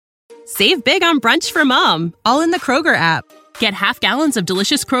Save big on brunch for mom, all in the Kroger app. Get half gallons of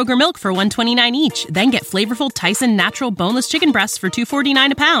delicious Kroger milk for $1.29 each. Then get flavorful Tyson natural boneless chicken breasts for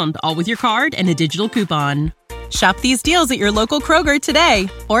 $2.49 a pound, all with your card and a digital coupon. Shop these deals at your local Kroger today,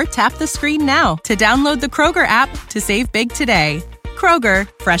 or tap the screen now to download the Kroger app to save big today. Kroger,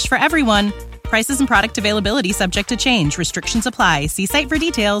 fresh for everyone. Prices and product availability subject to change. Restrictions apply. See site for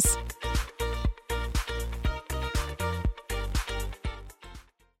details.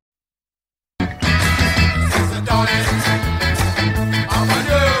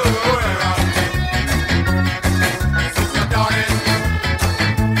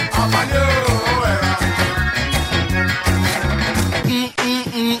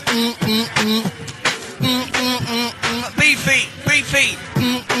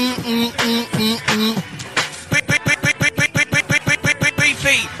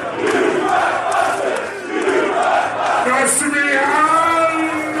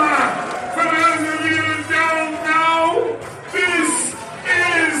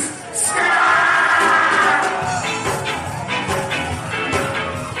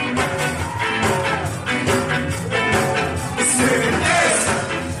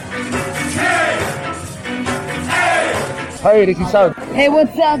 Hey, this is South. Hey,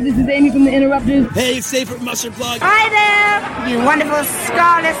 what's up? This is Amy from The Interrupters. Hey, it's Dave from Mustard Plug. Hi there, you wonderful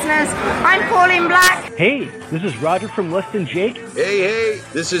Scar listeners. I'm Pauline Black. Hey, this is Roger from Less Than Jake. Hey,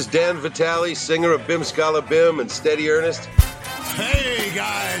 this is Dan Vitale, singer of Bim Scala Bim and Steady Ernest. Hey,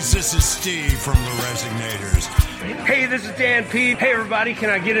 guys, this is Steve from The Resignators. Hey, this is Dan P. Hey, everybody, can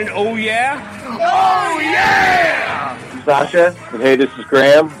I get an oh yeah? Oh yeah! Sasha. And hey, this is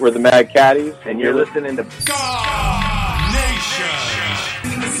Graham. We're the Mad Caddies, and you're listening to God Nation.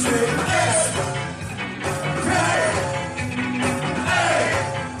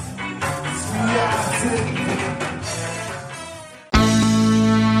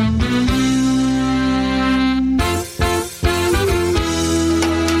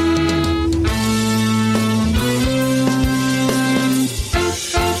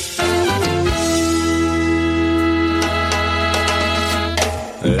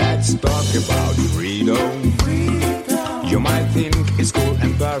 Let's talk about freedom. You might think it's cool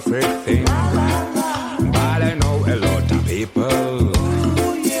and perfect thing, but I know a lot of people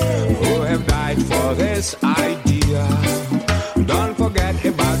who have died for this idea. Don't forget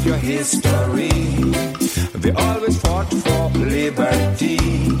about your history. They always fought for liberty,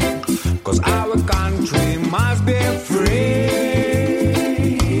 'cause our country must be free.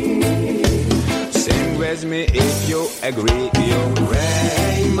 Sing with me if you agree.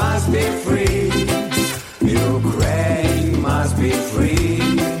 Ukraine must be free. Ukraine must be free.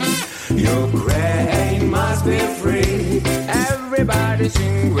 Ukraine must be free. Everybody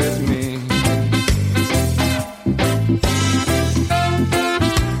sing with me.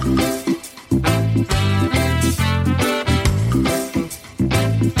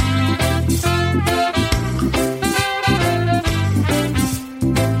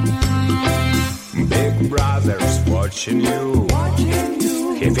 Big Brother's watching you.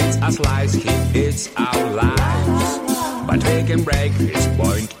 He feeds us lies, he eats our lives. But we can break his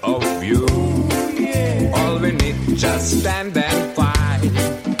point of view. All we need, just stand and fight.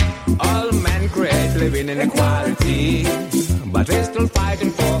 All men create living inequality, but we're still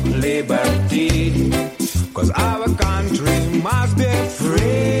fighting for liberty. 'Cause our country must be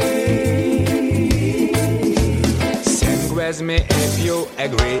free. Sing with me if you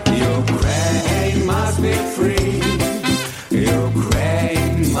agree. Ukraine must be free.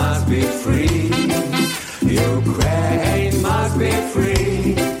 Ukraine must be free. Ukraine must be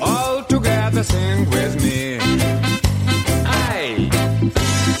free. All together sing with me. Aye.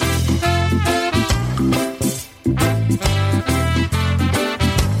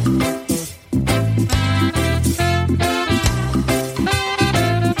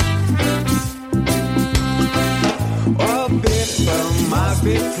 All people must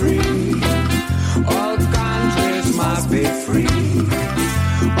be free. All countries must be free.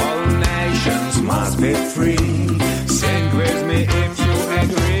 All nations must be free. Sing with me if you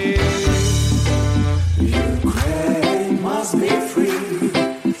agree. Ukraine must be free.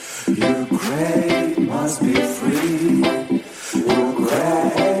 Ukraine must be free.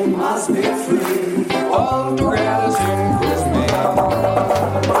 Ukraine must be free. All together sing with me.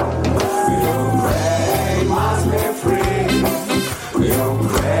 Ukraine must be free.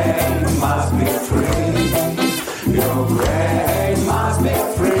 Ukraine must be free. Ukraine must be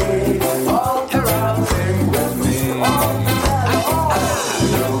free. All around sing with me.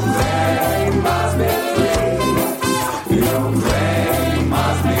 Ukraine must be free. Ukraine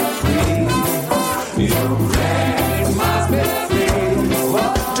must be free. Ukraine must be free.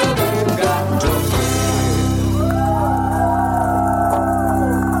 All together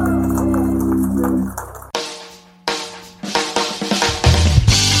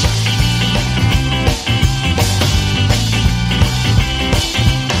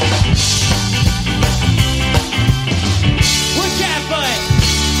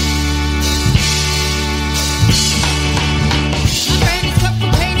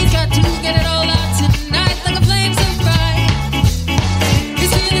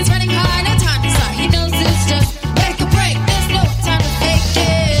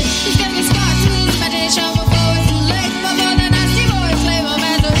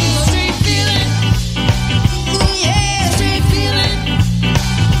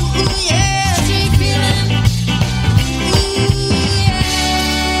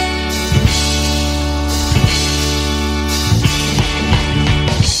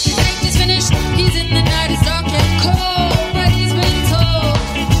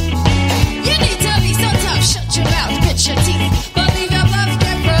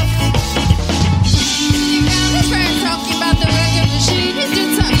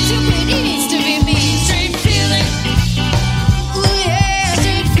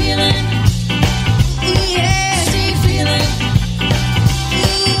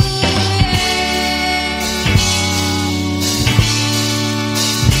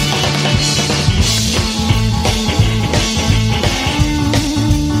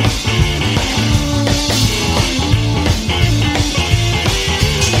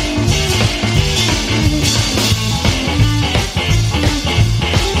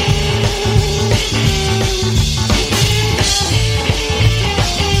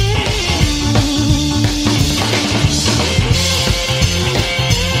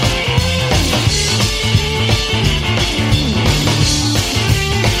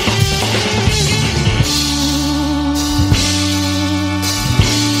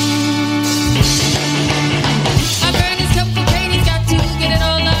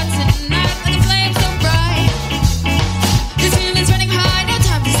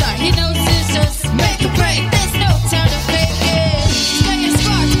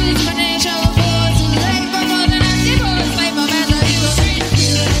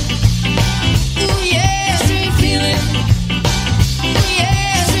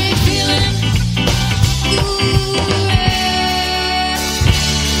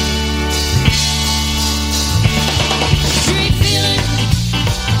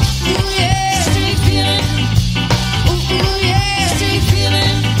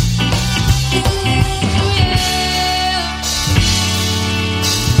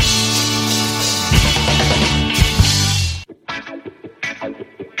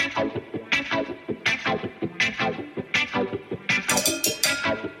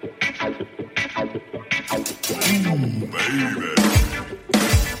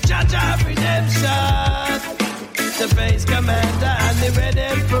redemption. The base commander and the red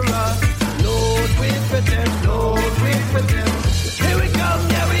emperor. Lord with them, Lord with them. Here we come,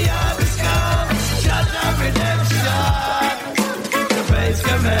 yeah we are the scum. Judge of redemption. The base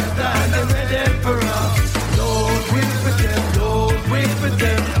commander and the red emperor. Lord with them, Lord with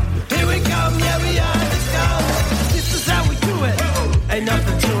them. Here we come, yeah we are the scum. This is how we do it. Ain't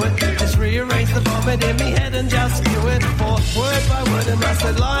nothing to it. Just rearrange the vomit in me head and just spew it forth word by word, and I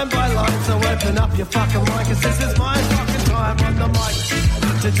said line by line. So open up your fucking mic, 'cause this is my fucking time on the mic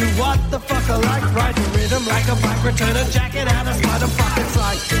to do what the fuck I like. Write the rhythm like a bike, return a jacket out of spite of fucking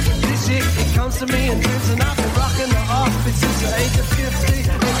sight. This shit, it comes to me in dreams, and I've been rocking the office since the age of 50.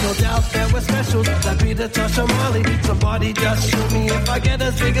 Ain't no doubt there were specials like Peter, Tosh, and Marley. Somebody just shoot me if I get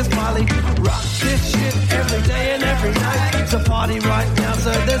as big as Polly. Rock this shit every day and every night. It's a party right now,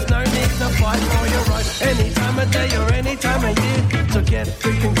 so there's no need to fight for your right. Any time of day or any time of year. So get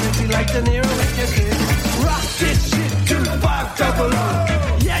freaking crazy like De Niro with your kid. Rock this shit to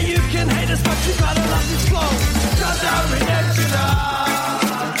 500. Yeah, you can hate us, but you gotta love this flow. Cause our redemption.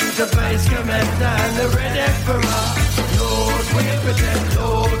 The base commander and the red emperor. Lord, we're with them,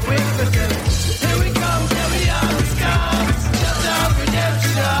 Lord, we're with them. Here we come, here we are, the scars. Just our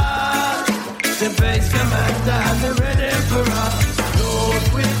redemption. The base commander and the red emperor. Lord,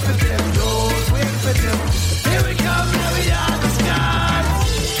 we're with them, Lord, we're with them. Here we come, here we are, the scars.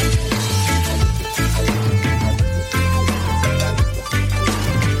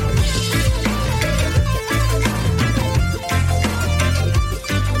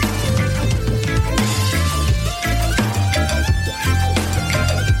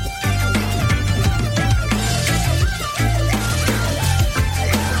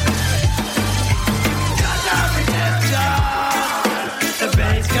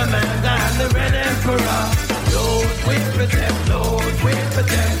 The red emperor, Lord, we're with them, Lord, we're with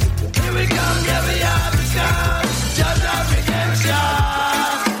them. Here we come, yeah we are the scars. Judge of redemption.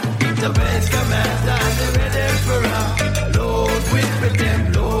 The base commander and the red emperor. Lord, we're with them,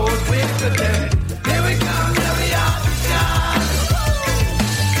 Lord, we're with them. Here we come, yeah we are the scars.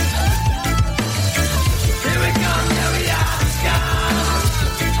 Here we come, yeah we are the scars.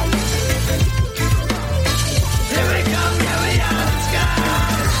 Here we come, yeah we are the scars.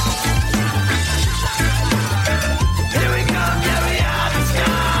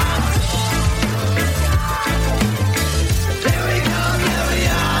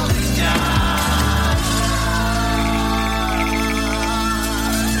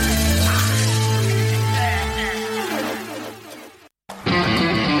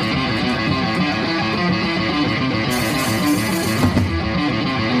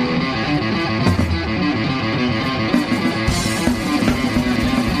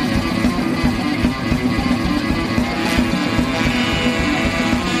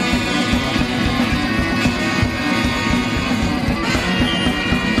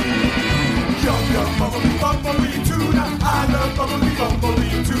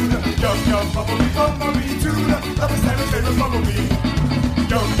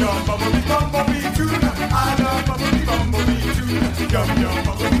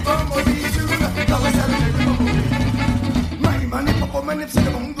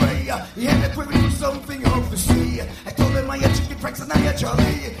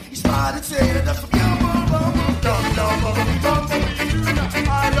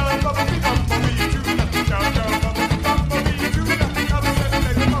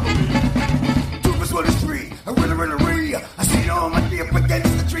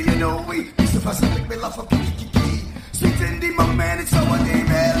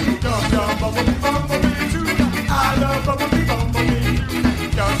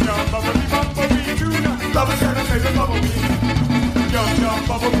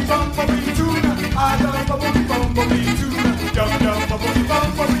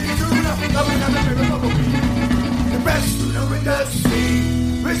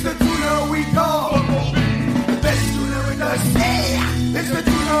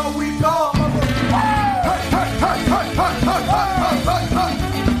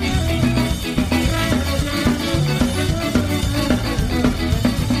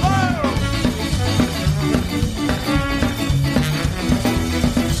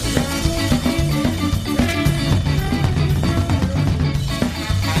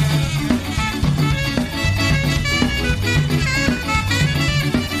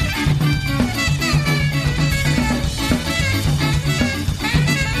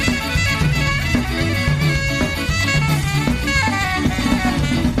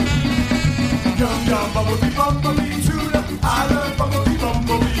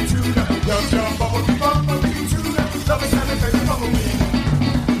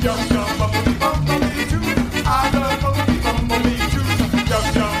 Yum yum bumblebee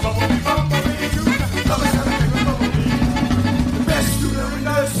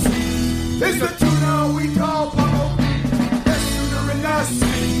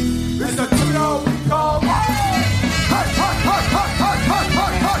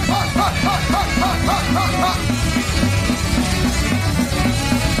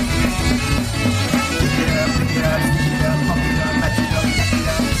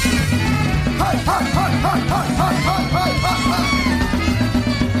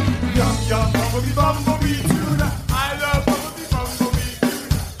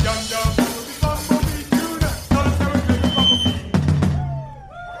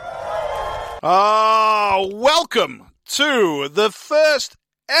Welcome to the first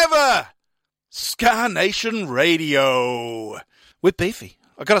ever Ska Nation Radio with Beefy.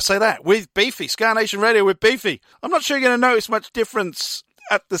 I gotta say that, with Beefy. Ska Nation Radio with Beefy. I'm not sure you're gonna notice much difference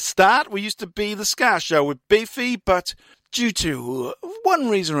at the start. We used to be the Ska Show with Beefy, but due to one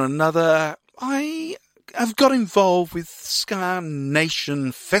reason or another, I have got involved with Ska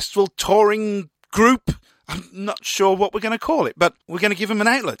Nation Festival Touring Group. I'm not sure what we're going to call it, but we're going to give them an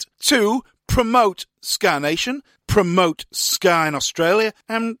outlet to promote Ska Nation, promote Ska in Australia,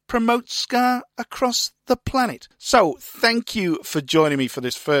 and promote Ska across the planet. So, thank you for joining me for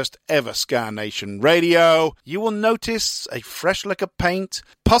this first ever Ska Nation Radio. You will notice a fresh lick of paint,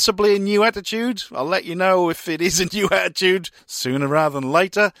 possibly a new attitude. I'll let you know if it is a new attitude sooner rather than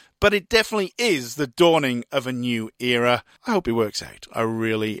later, but it definitely is the dawning of a new era. I hope it works out. I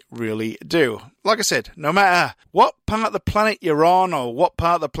really, really do. Like I said, no matter what part of the planet you're on or what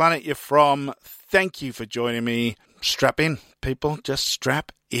part of the planet you're from, thank you for joining me. Strap in, people. Just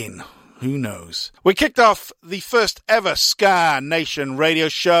strap in. Who knows? We kicked off the first ever Ska Nation radio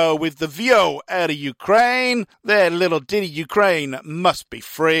show with the VO out of Ukraine. Their little ditty Ukraine must be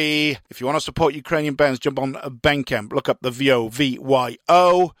free. If you want to support Ukrainian bands, jump on Bandcamp. Look up the VO,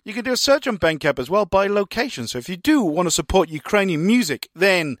 VYO. You can do a search on Bandcamp as well by location. So if you do want to support Ukrainian music,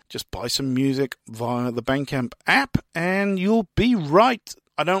 then just buy some music via the Bandcamp app and you'll be right.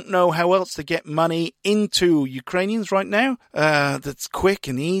 I don't know how else to get money into Ukrainians right now. That's quick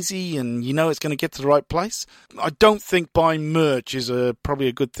and easy and you know it's going to get to the right place. I don't think buying merch is probably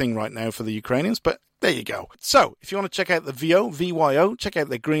a good thing right now for the Ukrainians, but there you go. So, if you want to check out the VO, VYO, check out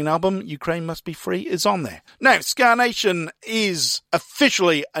their green album, Ukraine Must Be Free, is on there. Now, Ska Nation is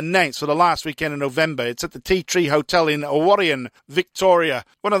officially announced for the last weekend in November. It's at the Tea Tree Hotel in Warren, Victoria.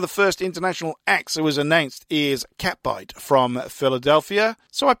 One of the first international acts that was announced is Catbite from Philadelphia.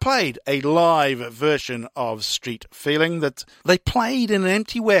 So I played a live version of Street Feeling that they played in an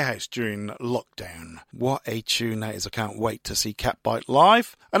empty warehouse during lockdown. What a tune that is. I can't wait to see Catbite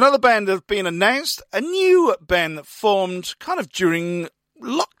live. Another band that's been announced, a new band that formed kind of during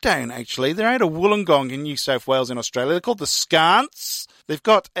lockdown, actually. They're out of Wollongong in New South Wales in Australia. They're called the Skants. They've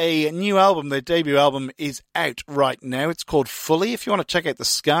got a new album. Their debut album is out right now. It's called Fully. If you want to check out the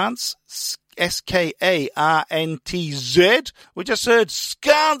Skants, Skarntz. We just heard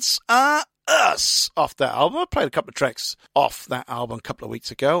Skants Are Us off that album. I played a couple of tracks off that album a couple of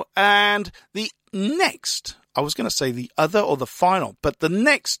weeks ago. And the next, I was going to say the other or the final, but the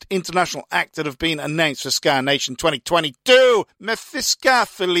next international act that have been announced for Ska Nation 2022,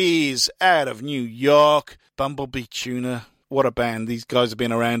 Mephiskapheles out of New York, Bumblebee Tuna. What a band. These guys have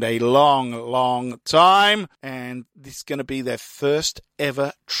been around a long, long time, and this is going to be their first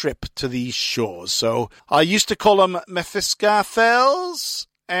ever trip to these shores. So I used to call them Mephiskapheles,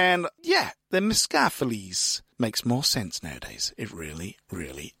 and yeah, they're Mephiskapheles. Makes more sense nowadays. It really,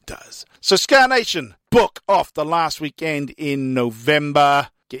 really does. So Ska Nation, book off the last weekend in November.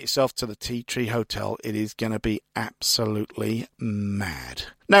 Get yourself to the Tea Tree Hotel. It is going to be absolutely mad.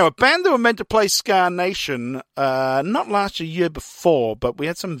 Now, a band that were meant to play Ska Nation, not last year before, but we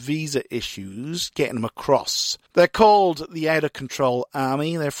had some visa issues getting them across. They're called the Out of Control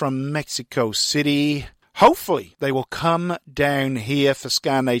Army. They're from Mexico City. Hopefully, they will come down here for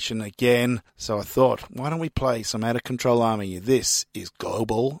Ska Nation again. So I thought, why don't we play some Out of Control Army? This is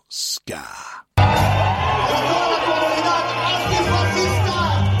Global Ska. Yeah.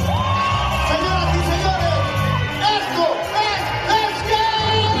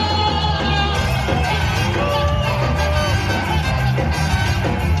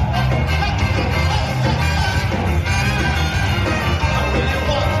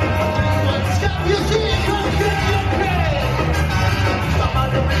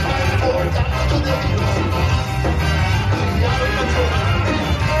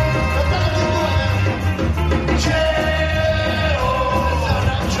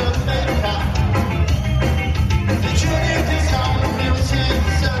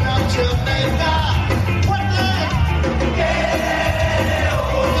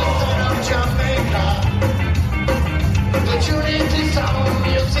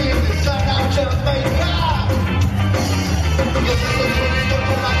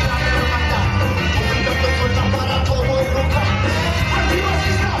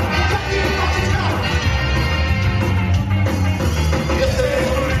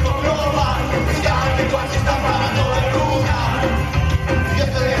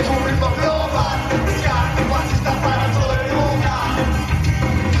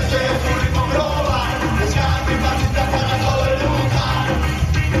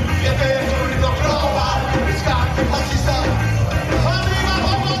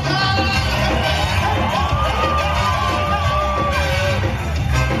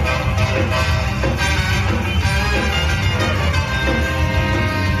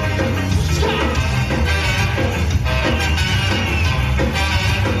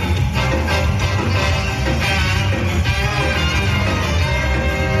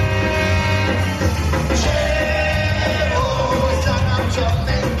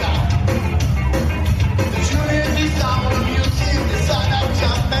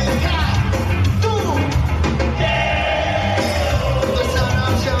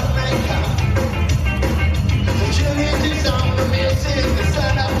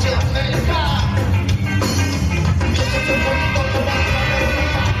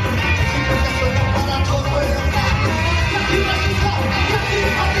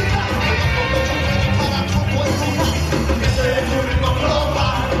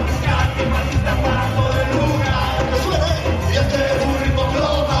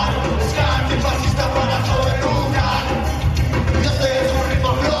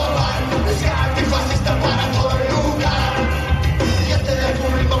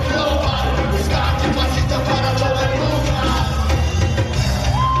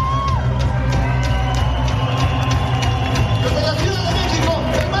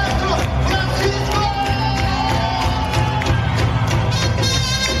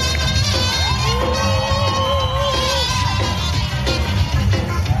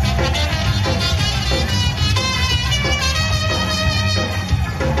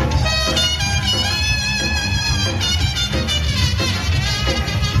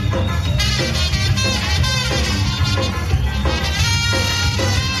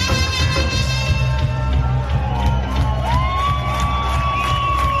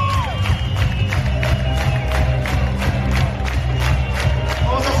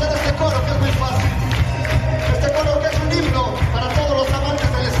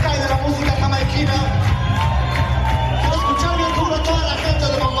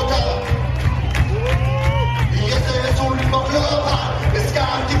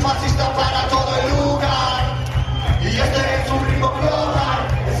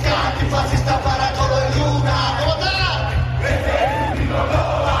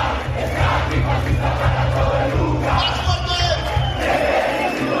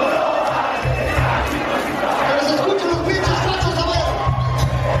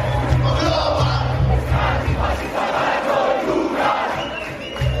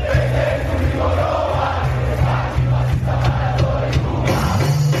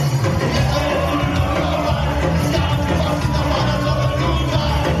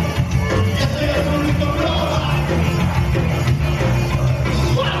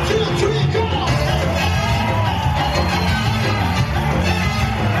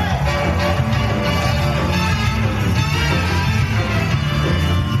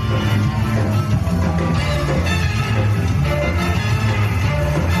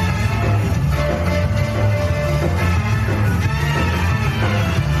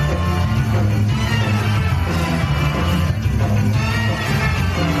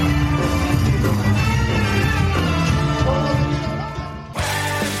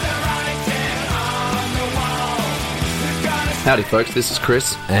 Howdy folks, this is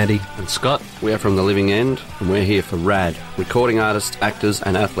Chris, Andy and Scott. We are from The Living End and we're here for RAD, recording artists, actors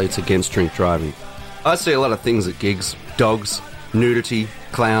and athletes against drink driving. I see a lot of things at gigs, dogs, nudity,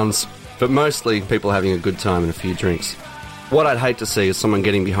 clowns, but mostly people having a good time and a few drinks. What I'd hate to see is someone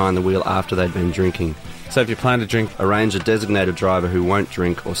getting behind the wheel after they've been drinking. So if you plan to drink, arrange a designated driver who won't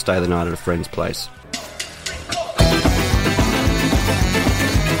drink or stay the night at a friend's place.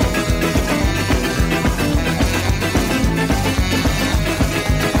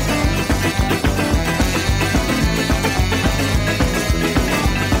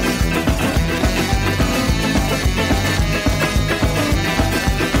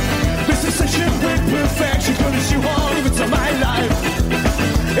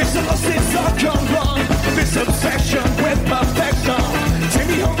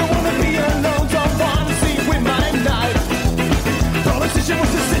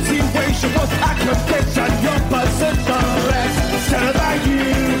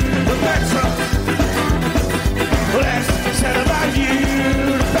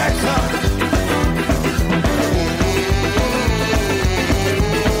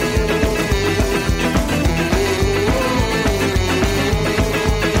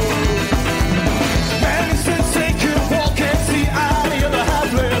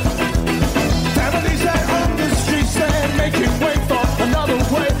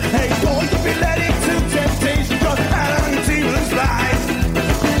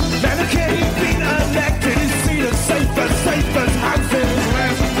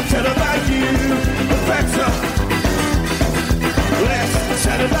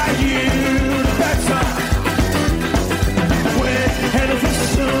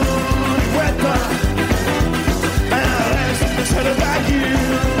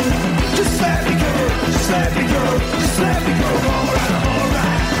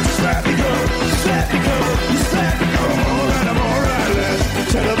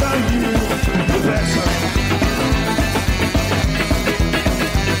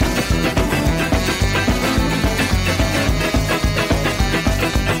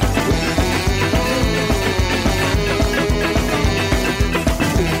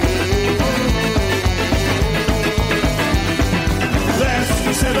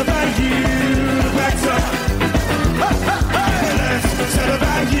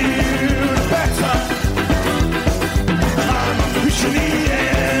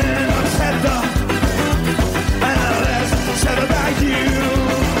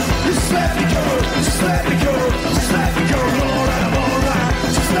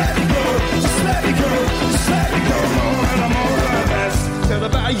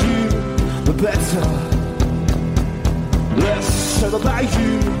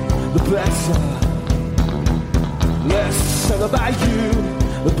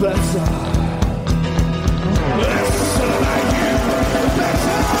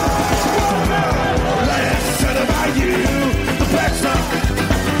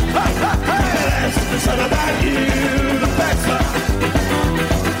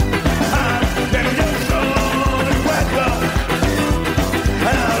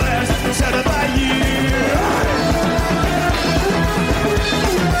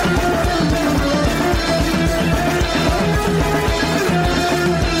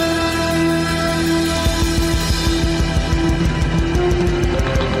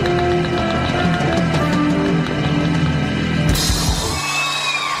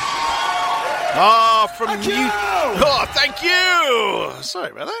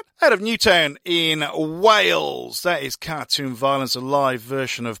 Sorry about that. Out of Newtown in Wales. That is Cartoon Violence, a live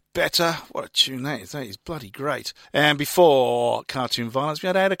version of Better. What a tune that is. That is bloody great. And before Cartoon Violence, we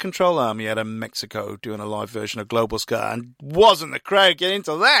had Out of Control Army out of Mexico doing a live version of Global Ska. And wasn't the crowd getting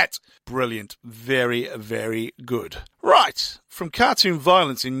into that? Brilliant. Very, very good. Right. From Cartoon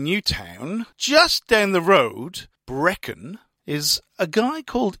Violence in Newtown, just down the road, Brecon, is a guy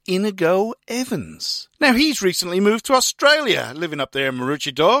called Inigo Evans. Now, he's recently moved to Australia, living up there in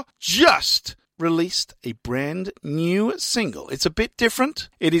Maroochydore, just released a brand new single. It's a bit different.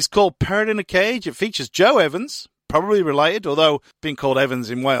 It is called Parrot in a Cage. It features Joe Evans, probably related, although being called Evans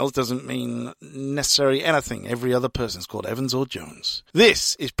in Wales doesn't mean necessarily anything. Every other person's called Evans or Jones.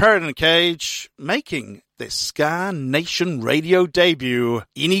 This is Parrot in a Cage, making their Ska Nation radio debut,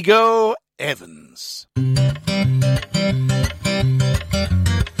 Inigo Evans.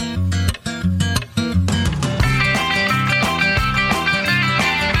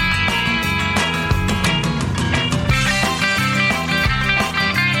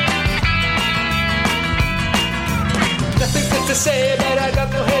 To say, but I got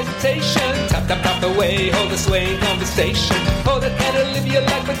no hesitation. Tap, tap, tap away, hold the swaying conversation. Hold it and I'll live your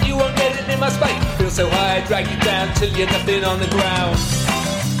life, but you won't get it in my spite. Feel so high, drag you down till you're nothing on the ground.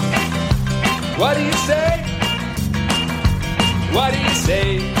 What do you say? What do you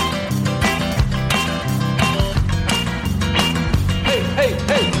say? Hey, hey,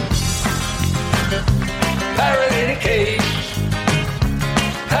 hey! Parrot in a cage.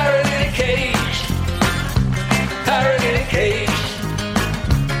 Parrot in a cage. Parrot in a cage.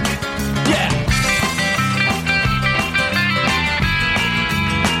 Yeah!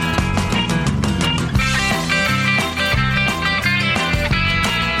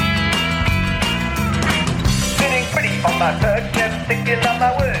 Sitting pretty on my perch, just thinking of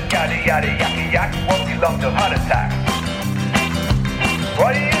my words. Yada yada yakky yak, won't be long till heart attack.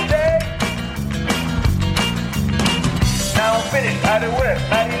 What do you say? Now I'm finished, out of work,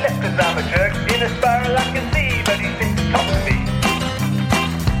 and he left cause I'm a jerk. In a spiral I can see, but he sits to talk to me.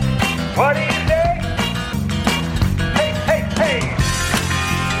 What do you say? Hey, hey, hey!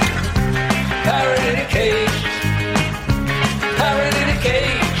 Parrot in a cage. Parrot in a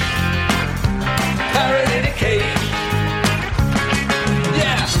cage. Parrot in a cage.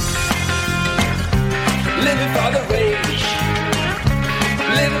 Yeah! Living for the rage.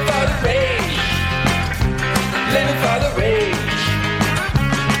 Living for the rage. Living for the rage.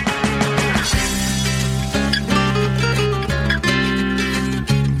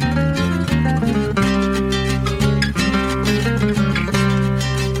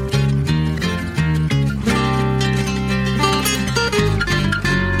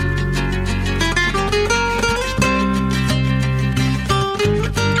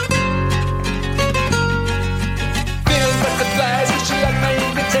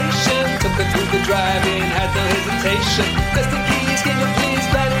 Driving had no hesitation. Just the keys, can you please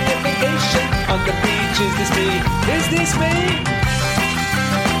plan a vacation? On the beach, is this me? Is this me?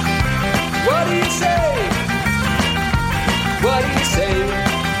 What do you say? What do you say?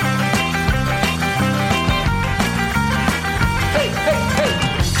 Hey, hey, hey!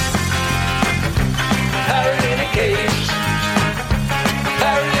 Parrot in a cage.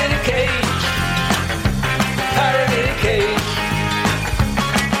 Parrot in a cage. Parrot in a cage.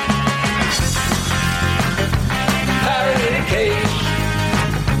 Parrot in a cage.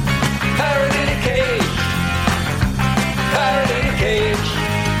 Parrot in a cage. Parrot in a cage.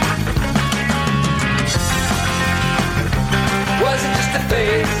 Was it just a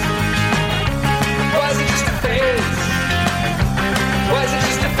phase? Was it just a phase? Was it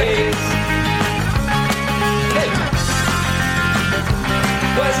just a phase? Hey!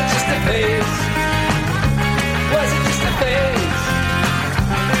 Was it just a phase? Was it just a phase?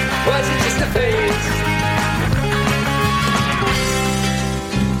 Was it just a phase?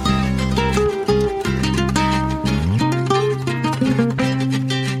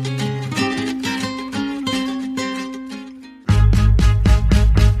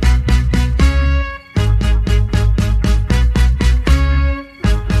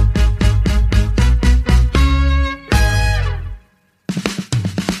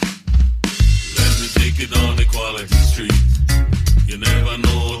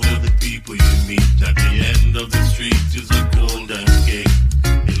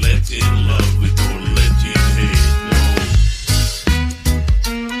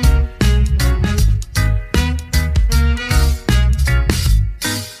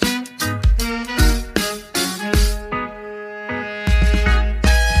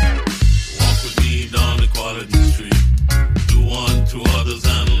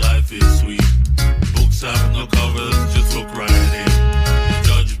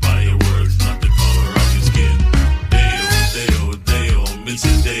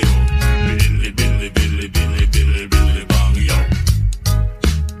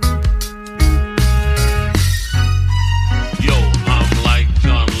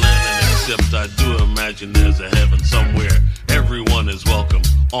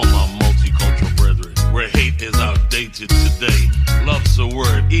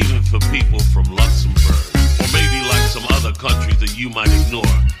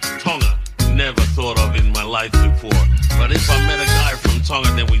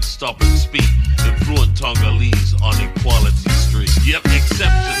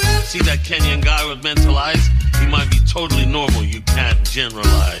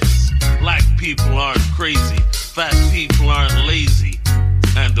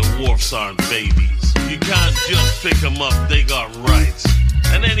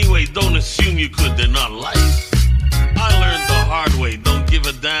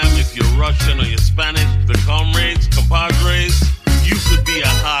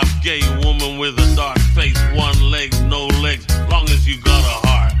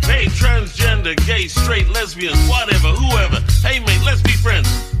 Gay, straight, lesbian, whatever, whoever. Hey mate, let's be friends.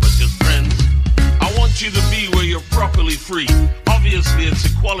 But just friends. I want you to be where you're properly free. Obviously, it's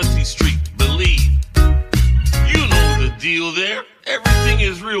Equality Street, believe. You know the deal there. Everything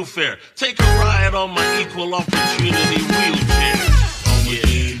is real fair. Take a ride on my equal opportunity wheelchair.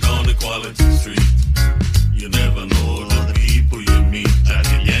 On Equality Street. You never know the people you meet. At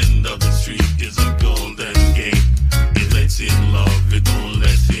the end of the street is a golden gate. It lets in love, it don't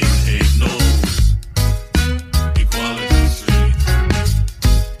let in hate. No. Equality Street.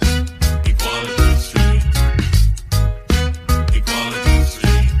 Equality Street. Equality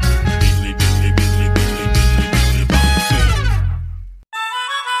Street. Biddly, biddly, biddly, biddly, biddly, biddly, bouncy.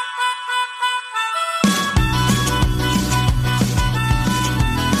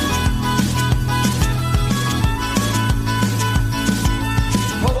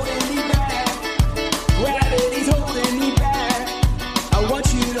 Holding me back, gravity's holding me back. I want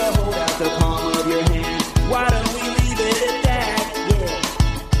you to hold out the palm of your hand. Why don't we leave it at that?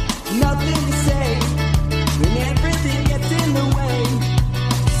 Yeah, nothing to say when everything gets in the way.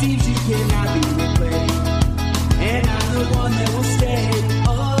 Seems you cannot be replaced, and I'm the one that will stay.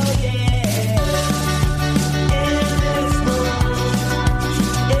 Oh yeah. In this world,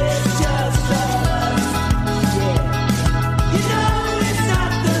 it's just us. Yeah. You know it's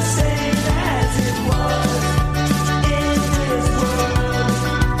not the same as it was. In this world,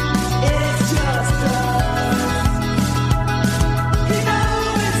 it's just us. You know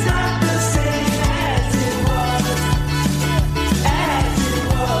it's not the same as it was. As it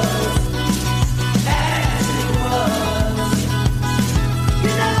was. As it was.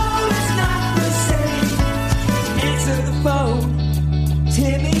 You know it's not the same. Answer the phone.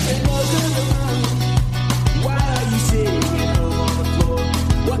 Timmy and Logan alone. Why are you sitting at home on the floor?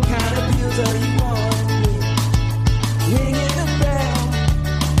 What kind of pills are you on? Yeah. Ringing the bell.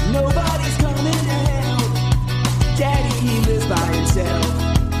 Nobody's coming to help. Daddy, he lives by himself.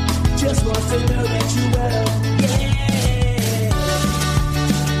 Just wants to know that you're well. Yeah.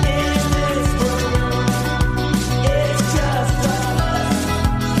 In this world, it's just us.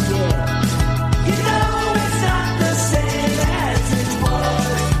 Yeah. You know it's not the same as it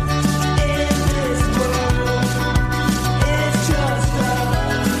was. In this world, it's just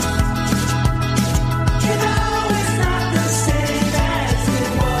us. You know it's not the same as it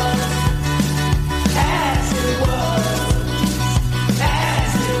was. As it was.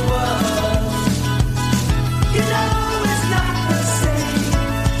 As it was. You know it's not the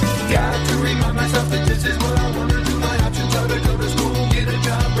same. Got to remind myself that this is what I want to do. My options are to go to school, get a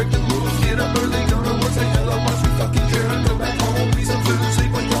job, break the rules, get up early, go to work, say hello, watch me fucking care, and go back home, eat some food,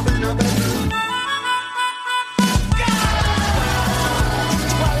 sleep, wake up in a bedroom.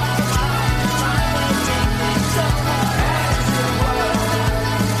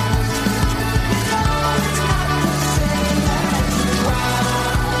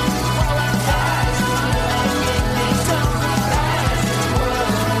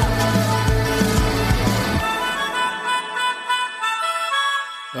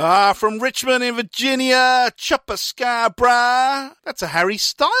 From Richmond in Virginia, Chopper Scarborough. That's a Harry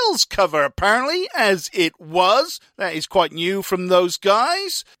Styles cover, apparently, as it was. That is quite new from those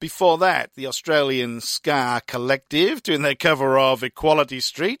guys. Before that, the Australian Ska Collective doing their cover of Equality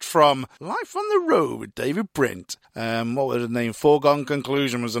Street from Life on the Road with David Brent. What was the name? Foregone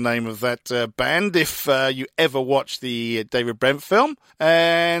Conclusion was the name of that band, if you ever watched the David Brent film.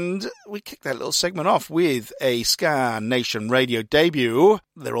 And we kicked that little segment off with a Ska Nation Radio debut.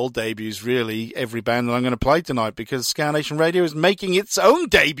 They're all debuts, really, every band that I'm going to play tonight, because Ska Nation Radio is making its own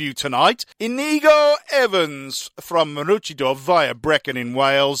debut tonight. Inigo Evans from Maroochydore via Brecon in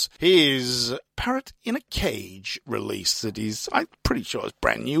Wales. His Parrot in a Cage release that is, I'm pretty sure, is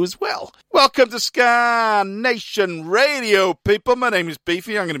brand new as well. Welcome to Ska Nation Radio, people. My name is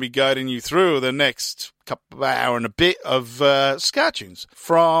Beefy. I'm going to be guiding you through the next hour and a bit of ska tunes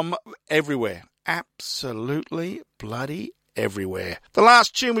from everywhere. Absolutely bloody everywhere. The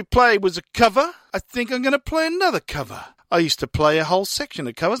last tune we played was a cover. I think I'm going to play another cover. I used to play a whole section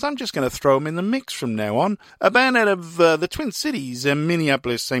of covers. I'm just going to throw them in the mix from now on. A band out of the Twin Cities,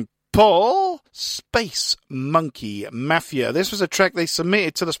 Minneapolis, St. Paul, Space Monkey Mafia. This was a track they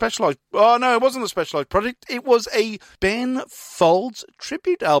submitted to the Specialized... Oh, no, it wasn't the Specialized Project. It was a Ben Folds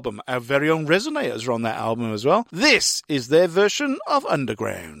tribute album. Our very own Resonators are on that album as well. This is their version of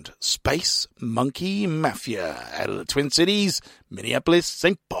Underground. Space Monkey Mafia out of the Twin Cities, Minneapolis,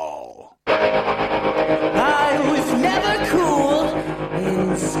 St. Paul. I was never cool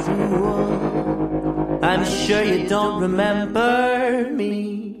in school. I'm sure you don't remember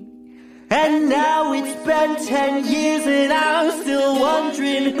me. And now it's been 10 years and I'm still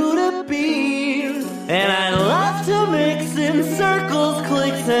wondering who to be. And I love to mix in circles,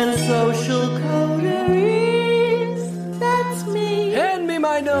 clicks, and social coteries.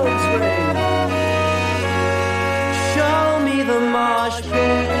 the mosh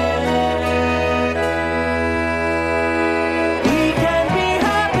pit. We can be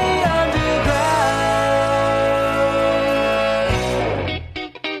happy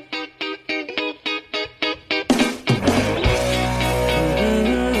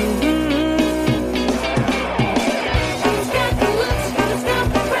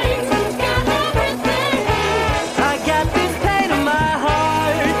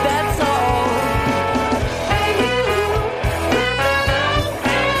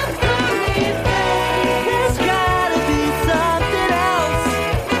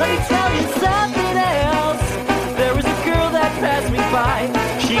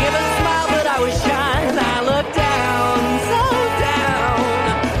She gave a smile, but I was shy, and I looked down, so down.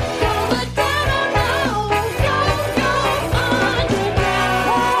 Don't look down, no, don't go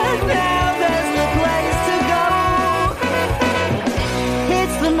underground. Now there's no place to go.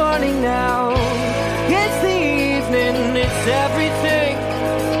 It's the morning now, it's the evening, it's everything.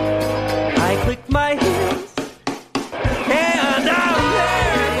 I click my heels, and I'm there.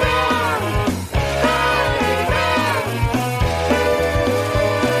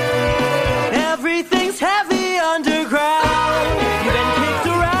 Everything's heavy underground. You've been kicked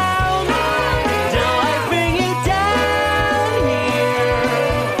around. Did life bring you down here?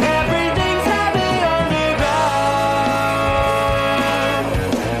 Everything's heavy underground.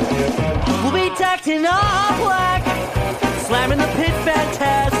 We'll be decked in all black, slamming the pit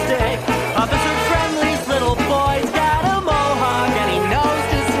fantastic. Officer friendly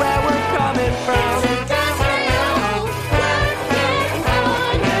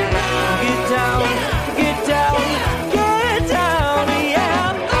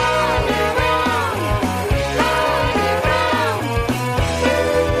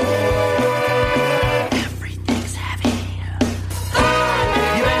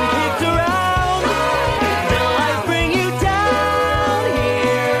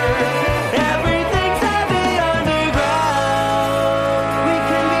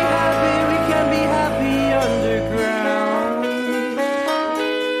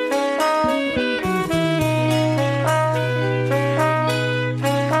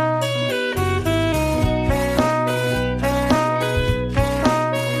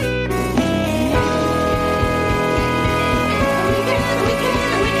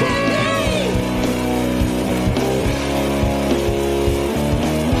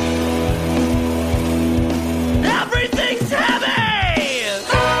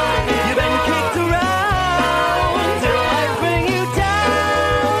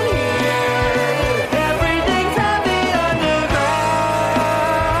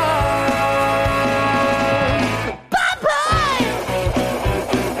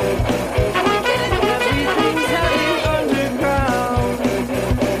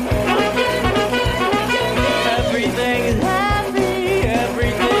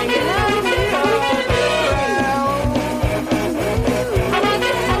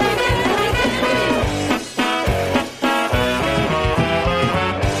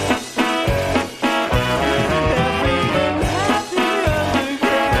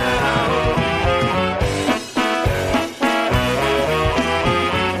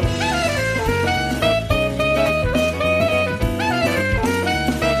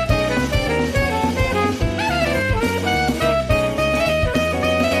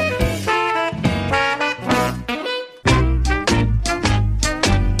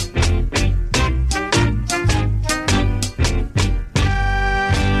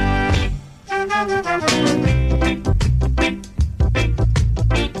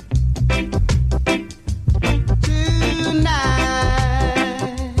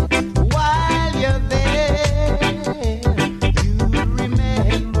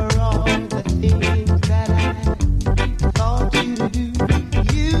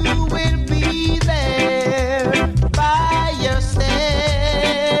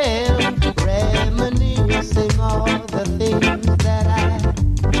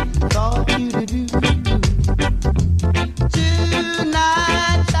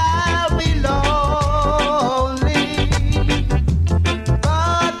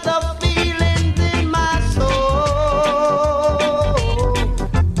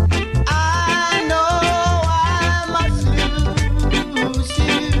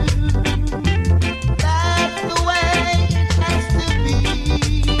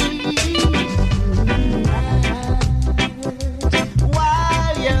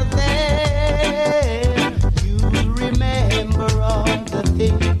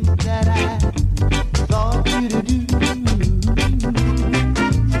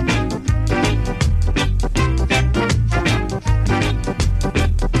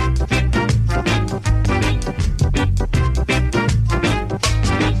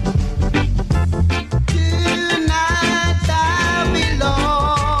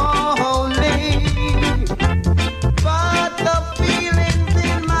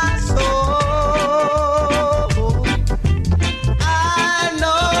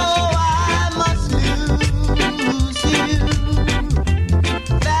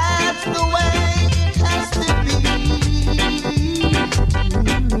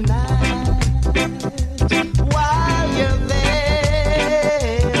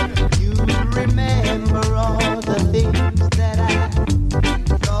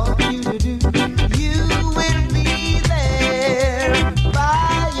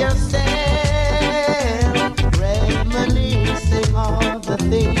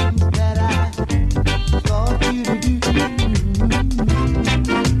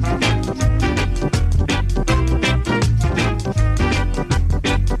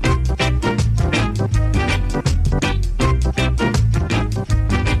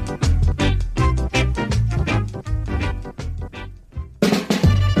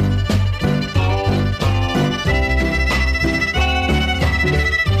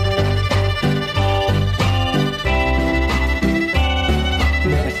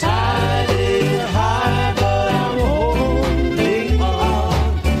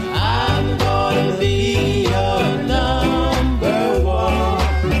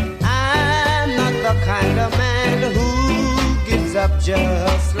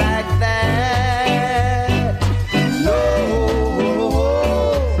just like that. No,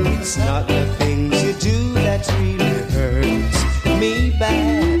 it's not the things you do that really hurts me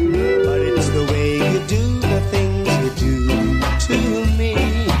bad, but it's the way you do the things you do to me.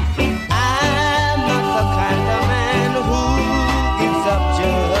 I'm not the kind of man who gives up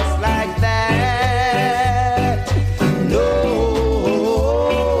just like that. No,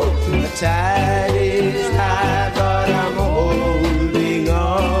 the tide is high, but I'm holding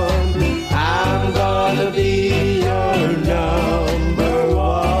on. I'm gonna be your number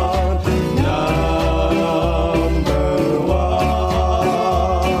one, number one,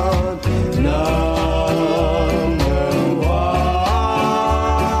 number one.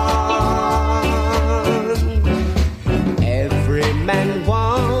 Every man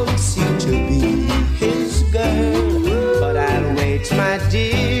wants you to be his girl, but I'll wait, my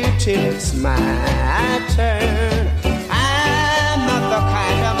dear, till it's my turn. I'm not the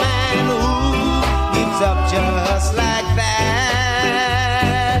kind of man who gives up just like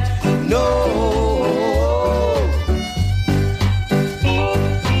that. No.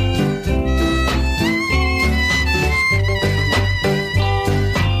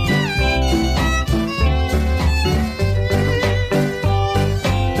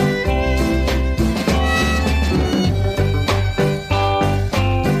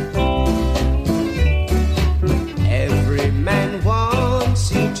 Every man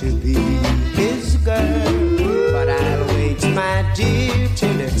wants you to be his girl, but I'll wait, my dear,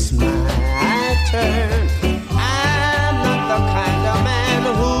 till it's my turn. I'm not the kind of man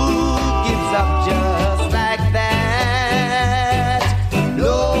who gives up just like that.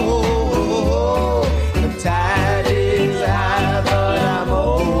 No, the tide is high, but I'm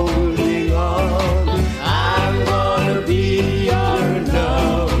holding on. I'm gonna be your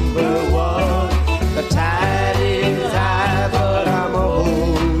number one. The tide is high, but I'm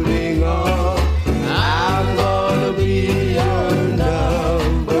holding on. I'm gonna be your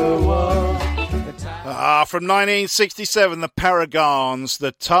number one. From 1967, the Paragons,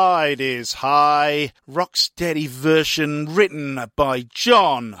 The Tide is High, rocksteady version written by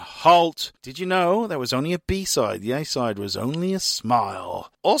John Holt. Did you know there was only a B-side? The A-side was Only a Smile.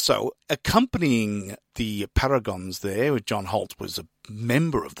 Also, accompanying the Paragons there, John Holt was a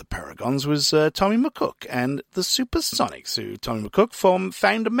member of the Paragons, was Tommy McCook and the Supersonics, who Tommy McCook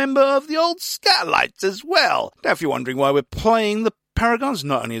found a member of the old Skylights as well. Now, if you're wondering why we're playing the Paragons,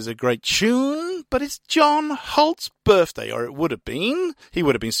 not only is it a great tune, but it's John Holt's birthday, or it would have been. He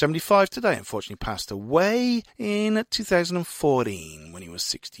would have been 75 today, unfortunately passed away in 2014 when he was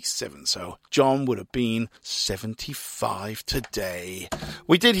 67. So John would have been 75 today.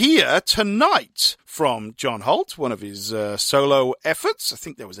 We did hear Tonight from John Holt, one of his solo efforts. I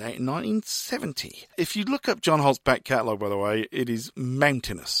think that was out in 1970. If you look up John Holt's back catalogue, by the way, it is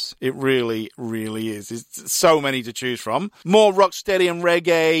mountainous. It really, really is. It's so many to choose from. More rocksteady and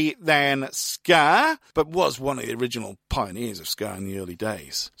reggae than ska, but was one of the original pioneers of ska in the early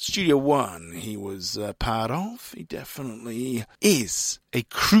days. Studio One he was part of. He definitely is a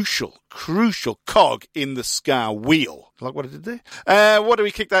crucial cog in the ska wheel. Like what I did there? What do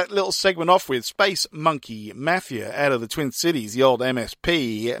we kick that little segment off with? Space Monkey Mafia out of the Twin Cities, the old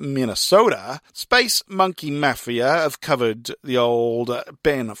MSP, Minnesota. Space Monkey Mafia have covered the old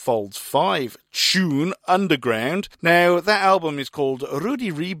Ben Folds 5 tune, Underground. Now, that album is called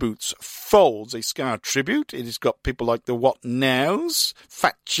Rudy Reboots Folds, a ska tribute. It has got people like the What Nows,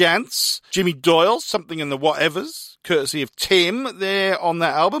 Fat Chance, Jimmy Doyle, Something in the Whatevers, courtesy of Tim there on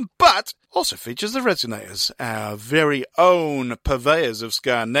that album, but also features the Resonators, our very own purveyors of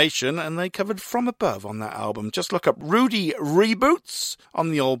Ska Nation, and they covered From Above on that album. Just look up Rudy Reboots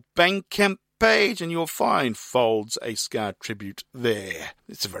on the old Bandcamp page and you'll find Folds, a ska tribute there.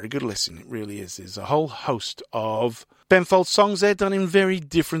 It's a very good listen, it really is. There's a whole host of Ben Folds songs there done in very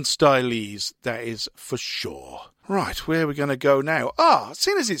different styles, that is for sure. Right, where are we going to go now?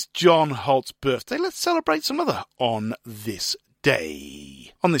 Seeing as it's John Holt's birthday, let's celebrate some other on this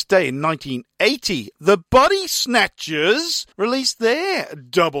day. On this day in 1980, the Body Snatchers released their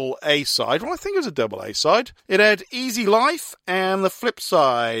double A-side. Well, I think it was a double A-side. It had Easy Life, and the flip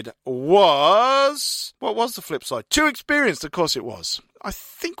side was... What was the flip side? Too Experienced, of course it was. I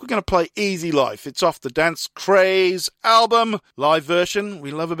think we're going to play Easy Life. It's off the Dance Craze album, live version. We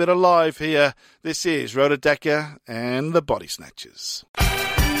love a bit of live here. This is Rhoda Decker and the Body Snatchers.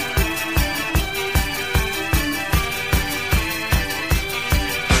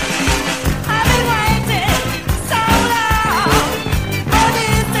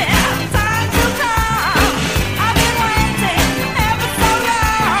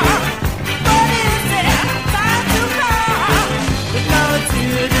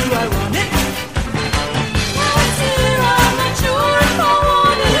 To do I want it? What's here? I'm not sure if I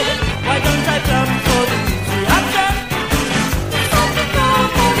want it. Why don't I come for the easy option? Don't you come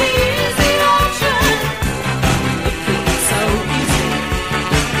for the easy option? It could be so easy.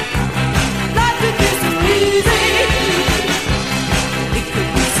 Life could be so easy. It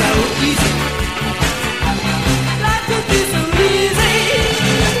could be so easy. Life could be so easy.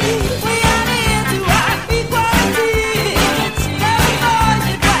 We are here to rock equality. There are boys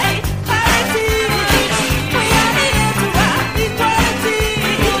that play.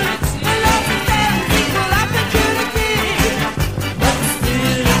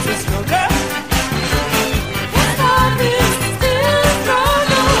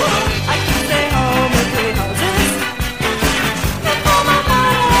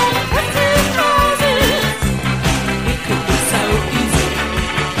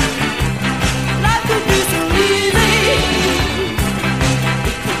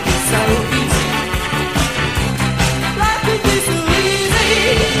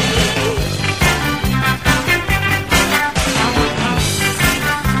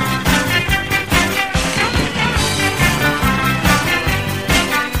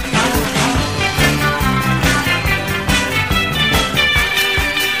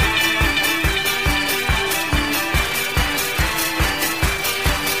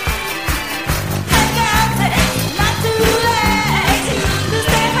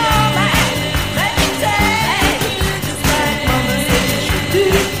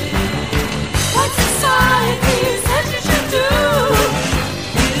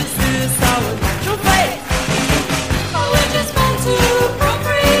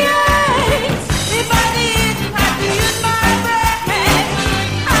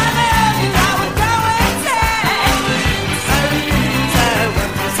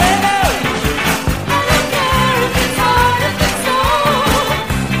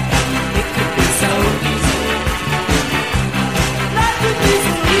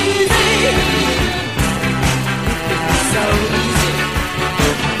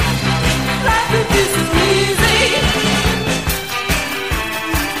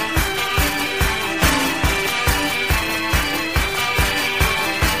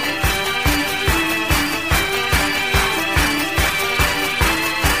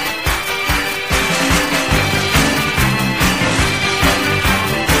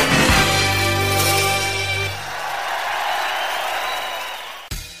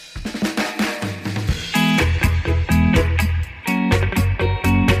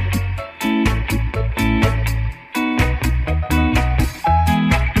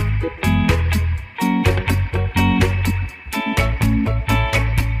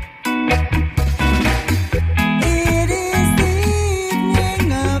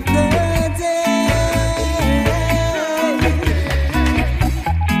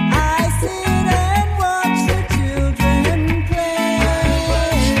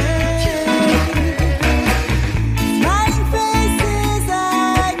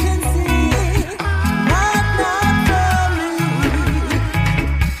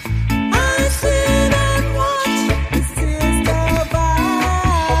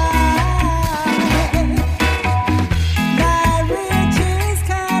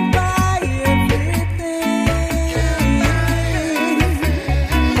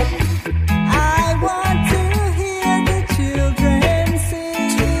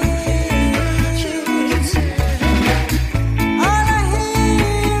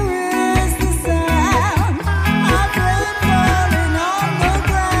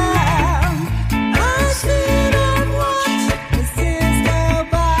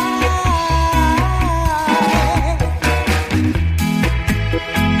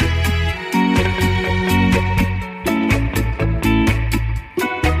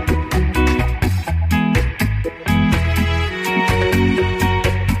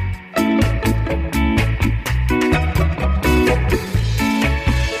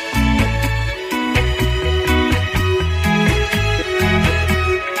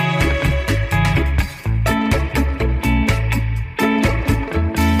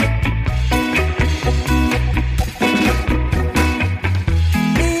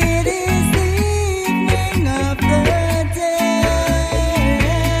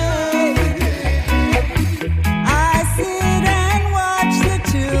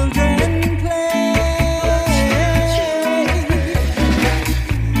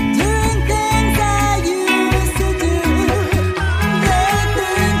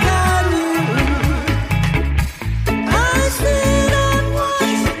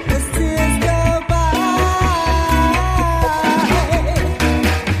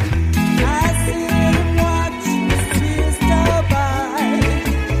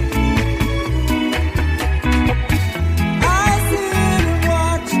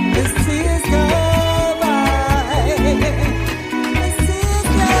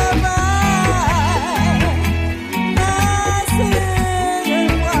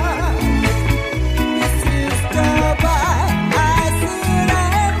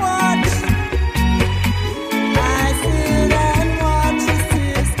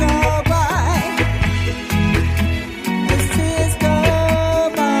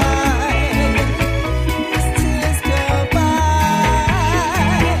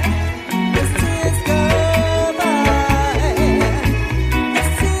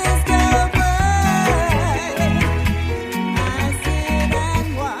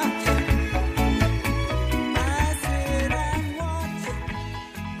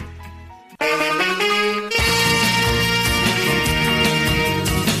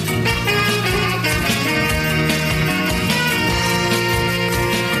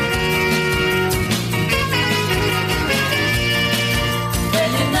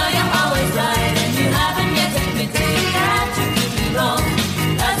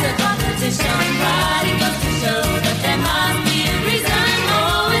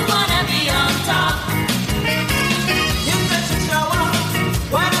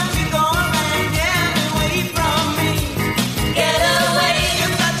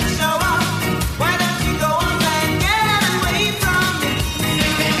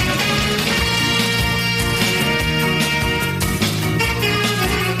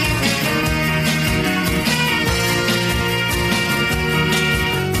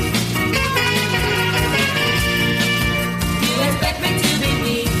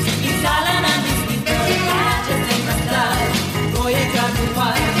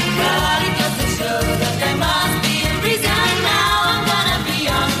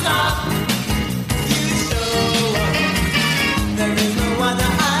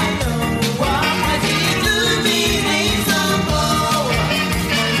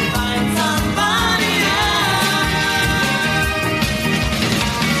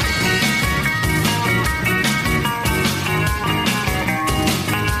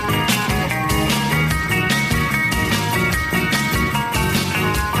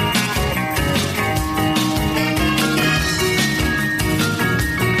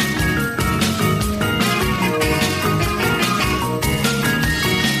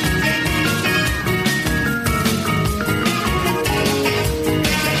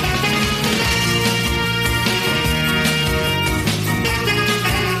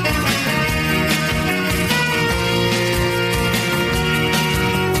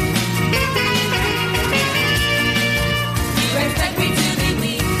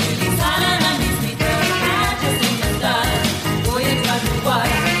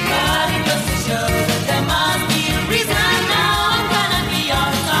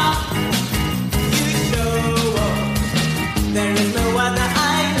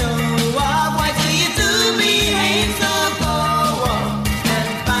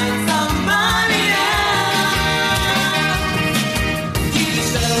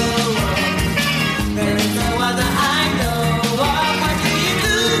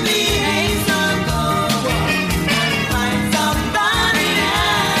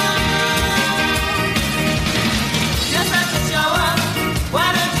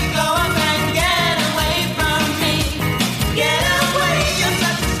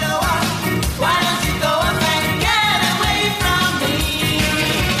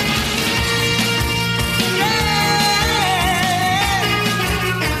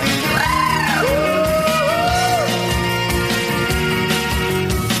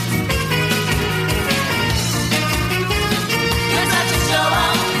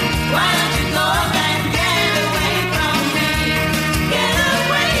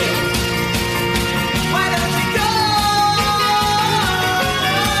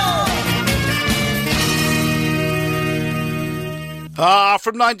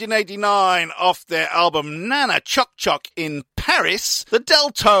 from 1989 off their album Nana Choc Choc in Paris, the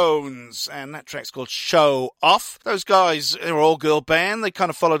Deltones, and that track's called Show Off. Those guys are an all-girl band. They kind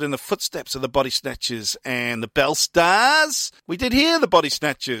of followed in the footsteps of the Body Snatchers and the Bell Stars. We did hear the Body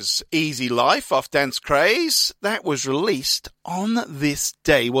Snatchers' Easy Life off Dance Craze. That was released on this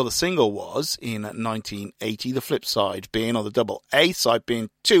day. Well, the single was in 1980, the flip side being, or the double A side being,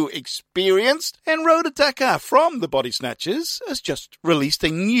 Too Experienced. And Rhoda Dakar from the Body Snatchers has just released a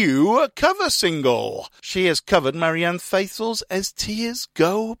new cover single. She has covered Marianne Faithfull's As Tears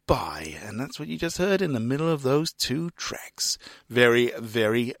Go By, and that's what you just heard in the middle of those two tracks. Very,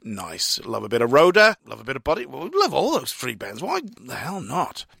 very nice. Love a bit of Rhoda, love a bit of Body. Well, we love all those three bands. Why the hell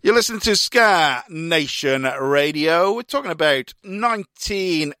not? You're listening to Ska Nation Radio. We're talking about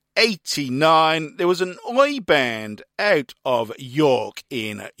 1989, there was an oi band out of York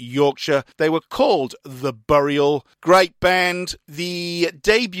in Yorkshire. They were called The Burial. Great band. The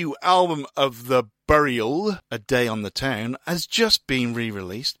debut album of The Burial, A Day on the Town, has just been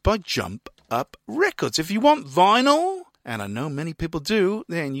re-released by Jump Up Records. If you want vinyl, and I know many people do,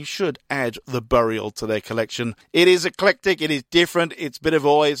 then you should add The Burial to their collection. It is eclectic, it is different, it's a bit of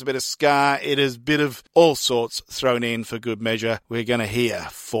oi, it's a bit of ska, it is a bit of all sorts thrown in for good measure. We're going to hear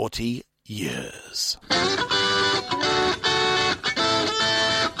 40 Years.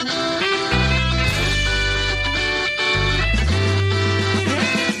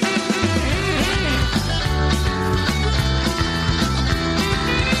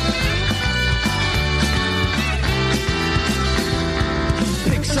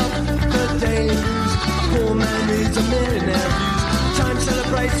 Poor man is a millionaire views. Time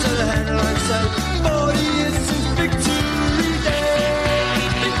celebrates to the headline say 40 years since Victory Day.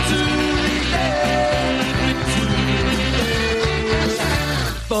 Victory Day. Victory Day.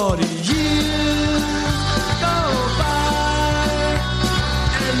 40 years go by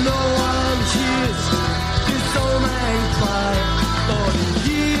and no one hears this old man cry.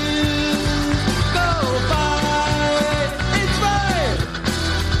 40 years go by. It's right.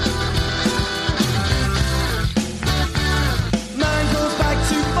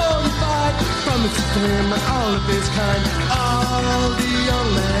 To him and all of his kind, all the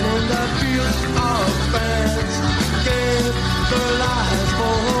young men in the field, all friends, gave their lives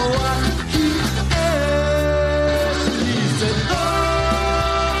for what he is. He said, oh,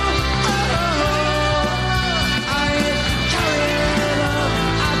 I ain't carrying on,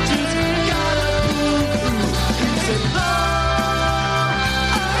 I just gotta prove. He said,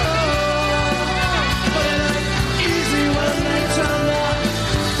 but it ain't easy when they turn their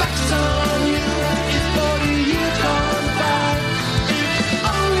backs on you.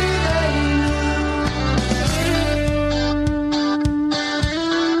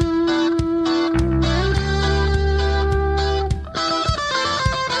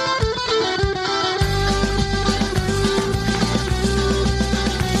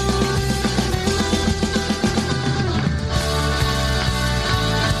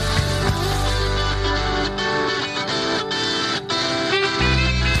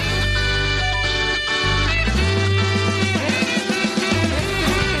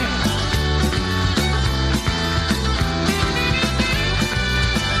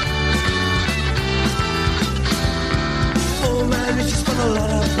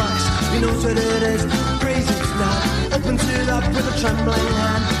 Knows what it is, crazy now. Opens it up with a trembling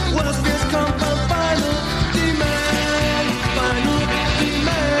hand. What else fears come from final demand? Final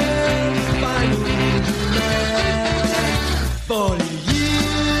demand. Final demand. 40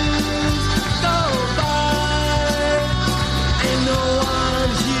 years go by and no one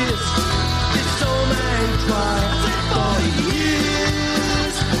hears this old man cry. 40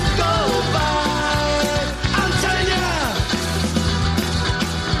 years go by. I'm telling ya.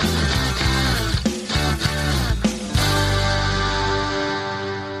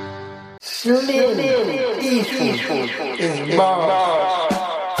 Slim Eastwood is boss,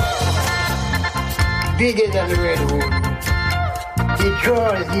 bigger than the redwood. He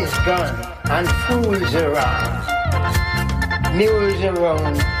draws his gun and fools around, mules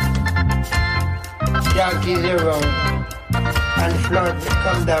around, donkeys around, and floods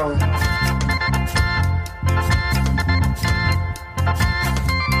come down.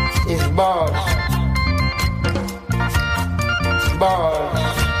 His boss,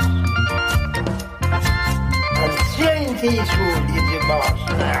 and Clint Eastwood is the boss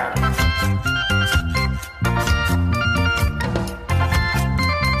now.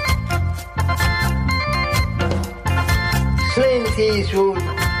 Clint Eastwood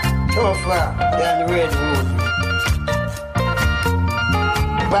tougher than Redwood,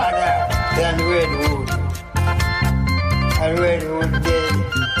 badder than Redwood, and Redwood dead.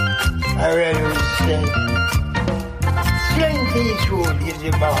 I really would say, Clint Eastwood is the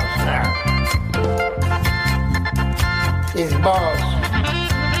boss now. He's boss.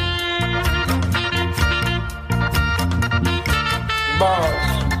 Boss.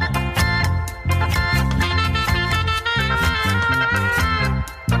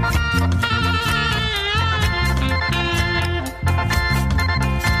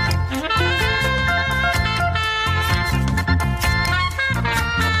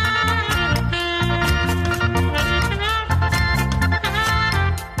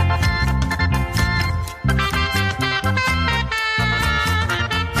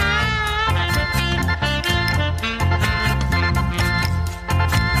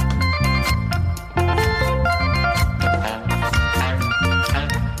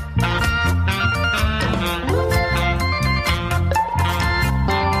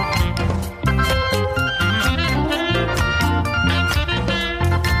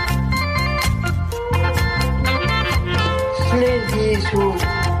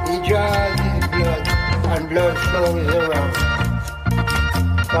 Blood flows around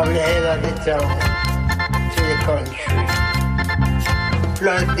from the head of the town to the country.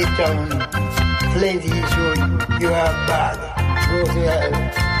 Flood the town, Clint Eastwood, you are bad, go to hell.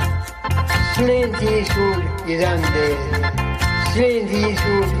 Clint Eastwood is on dead. Clint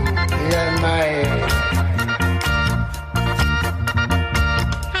Eastwood is on my head.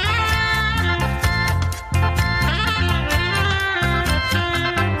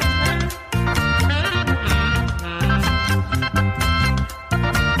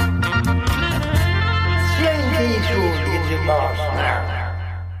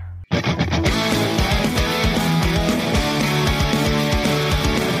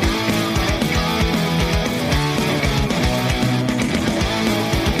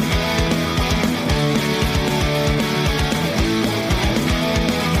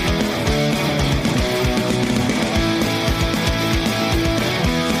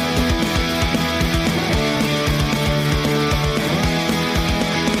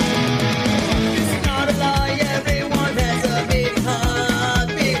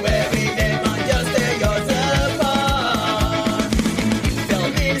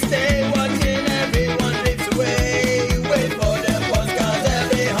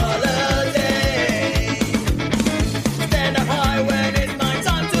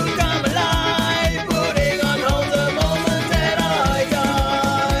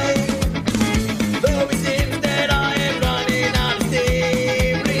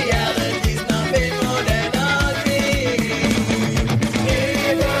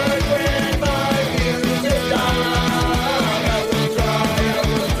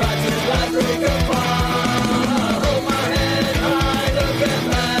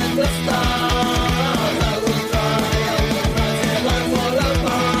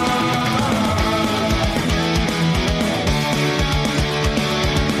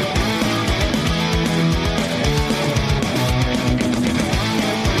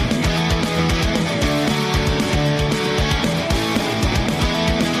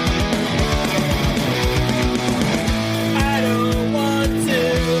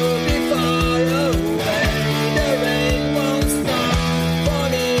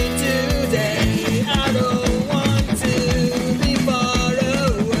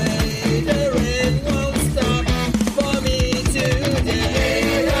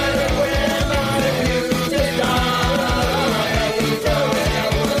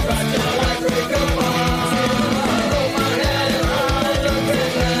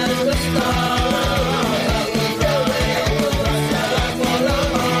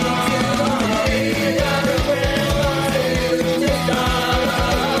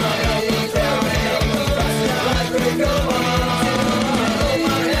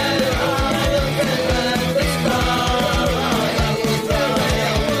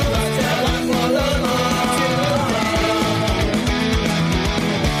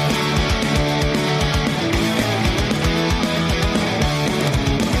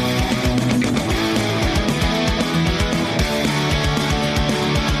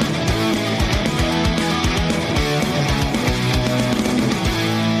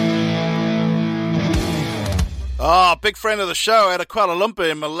 Big friend of the show out of Kuala Lumpur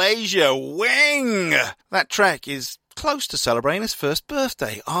in Malaysia, Weng. That track is close to celebrating his first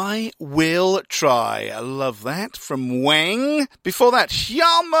birthday. I Will Try. I love that from Weng. Before that,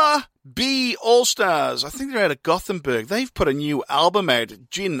 Hyama B All-Stars. I think they're out of Gothenburg. They've put a new album out,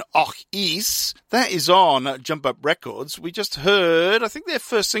 Gin Och Is. That is on Jump Up Records. We just heard, I think their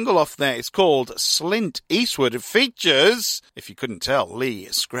first single off there is called Slint Eastwood. It features, if you couldn't tell, Lee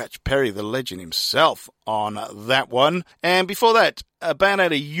Scratch Perry, the legend himself, on that one. And before that, a band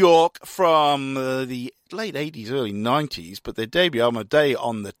out of York from the late 80s, early 90s, but their debut album, A Day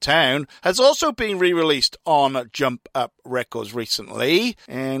on the Town, has also been re-released on Jump Up Records recently,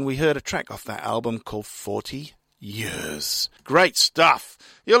 and we heard a track off that album called 40 Years. Great stuff.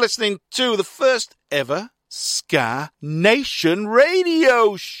 You're listening to the first ever Ska Nation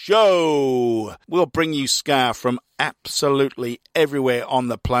radio show. We'll bring you ska from absolutely everywhere on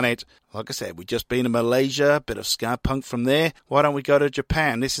the planet. Like I said, we've just been in Malaysia, a bit of ska punk from there. Why don't we go to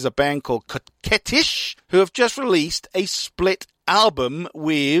Japan? This is a band called Koketish, who have just released a split album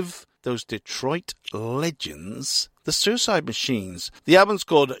with those Detroit legends, the Suicide Machines. The album's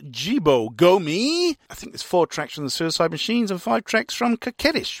called Jibo Gomi. I think there's 4 tracks from the Suicide Machines and 5 tracks from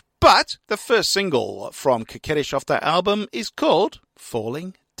Koketish. But the first single from Koketish off that album is called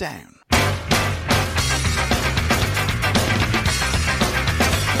Falling Down.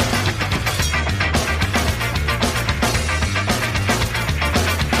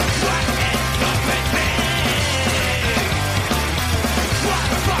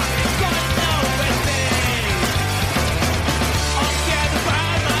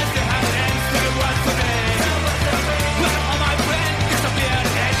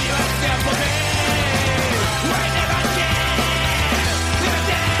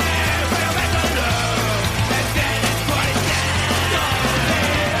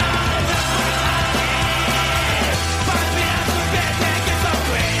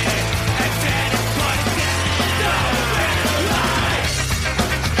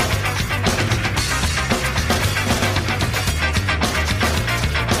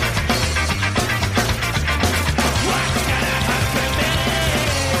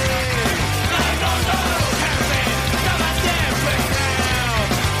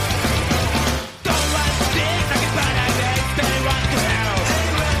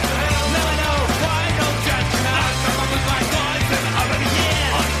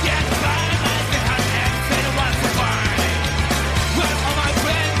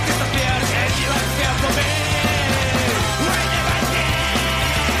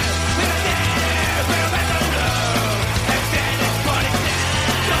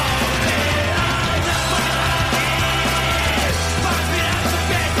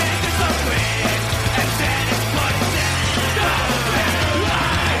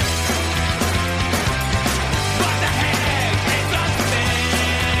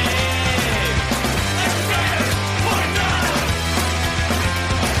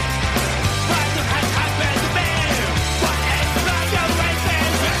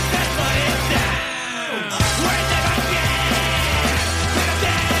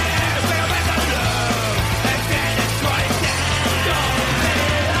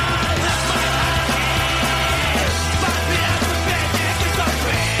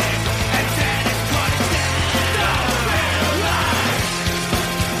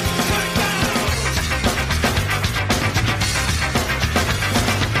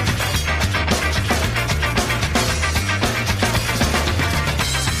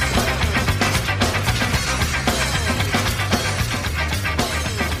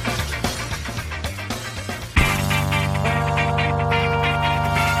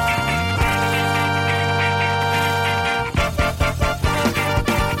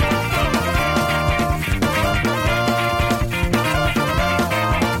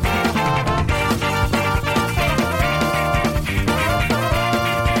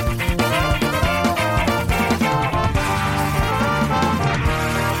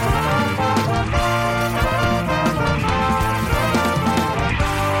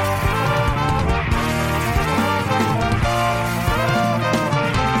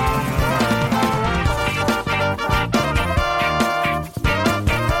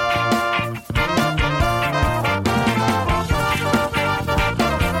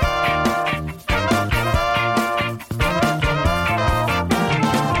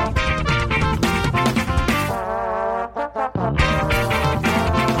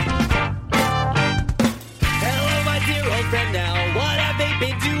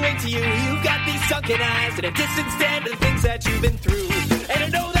 sunken eyes and a distant stand of the things that you've been through. And I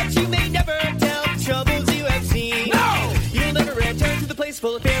know that you may never tell the troubles you have seen. No! You'll never return to the place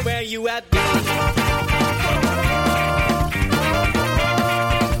full of fear where you have been.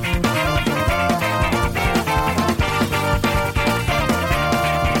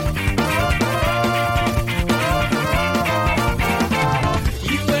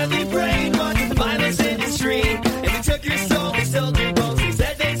 You have the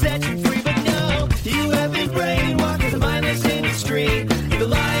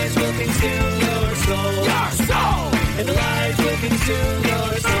tune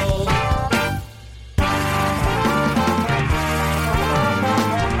your soul.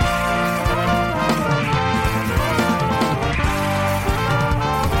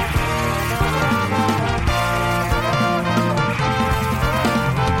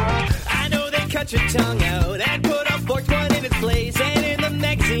 I know they cut your tongue out and put a fourth one in its place, and in the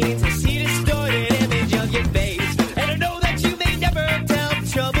magazines I see distorted image of your face. And I know that you may never tell the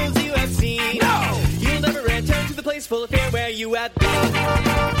troubles you have seen. No! You'll never return to the place full of fear where you have been.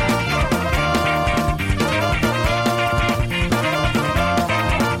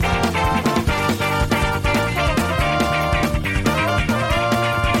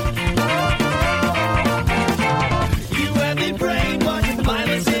 You have been brainwashed with the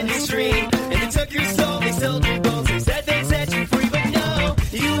violence industry, and they took your soul, they sold your bones, they said they set you free, but no,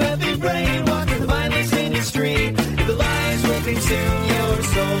 you have been brainwashed with the violence industry, and the lies will consume your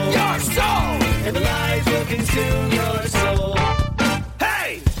soul. Your soul! And the lies will consume your soul.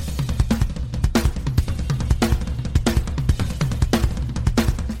 Hey!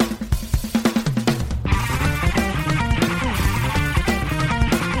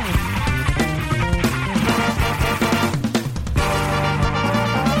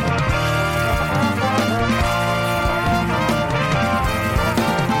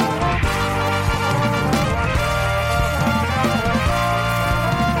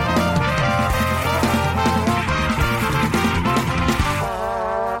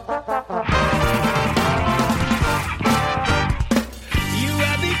 You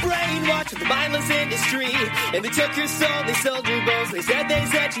have been brainwashed with the mindless industry, and they took your soul, they sold your bones, they said they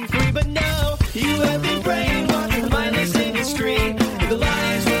set you free, but no, you have been brainwashed with the mindless industry, and the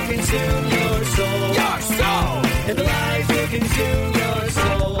lies will consume your soul. Your soul! And the lies will consume your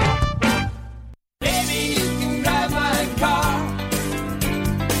soul. Baby, you can drive my car.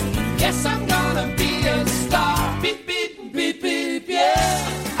 Yes, I'm gonna be a star. Beep, beep, beep, beep, yeah.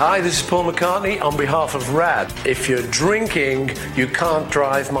 Hi, this is Paul McCartney on behalf of RAD. If you're drinking, you can't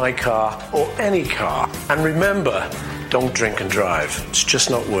drive my car or any car. And remember, don't drink and drive. It's just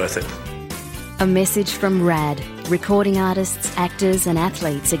not worth it. A message from RAD, recording artists, actors and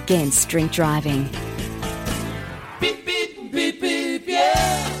athletes against drink driving. Beep, beep, beep, beep,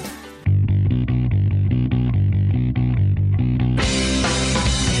 yeah.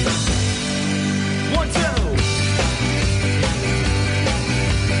 One, two.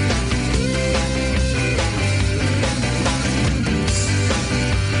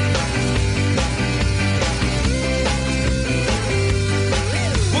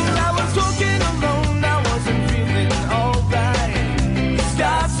 When I was walking alone, I wasn't feeling alright. The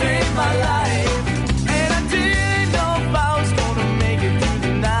stars saved my life.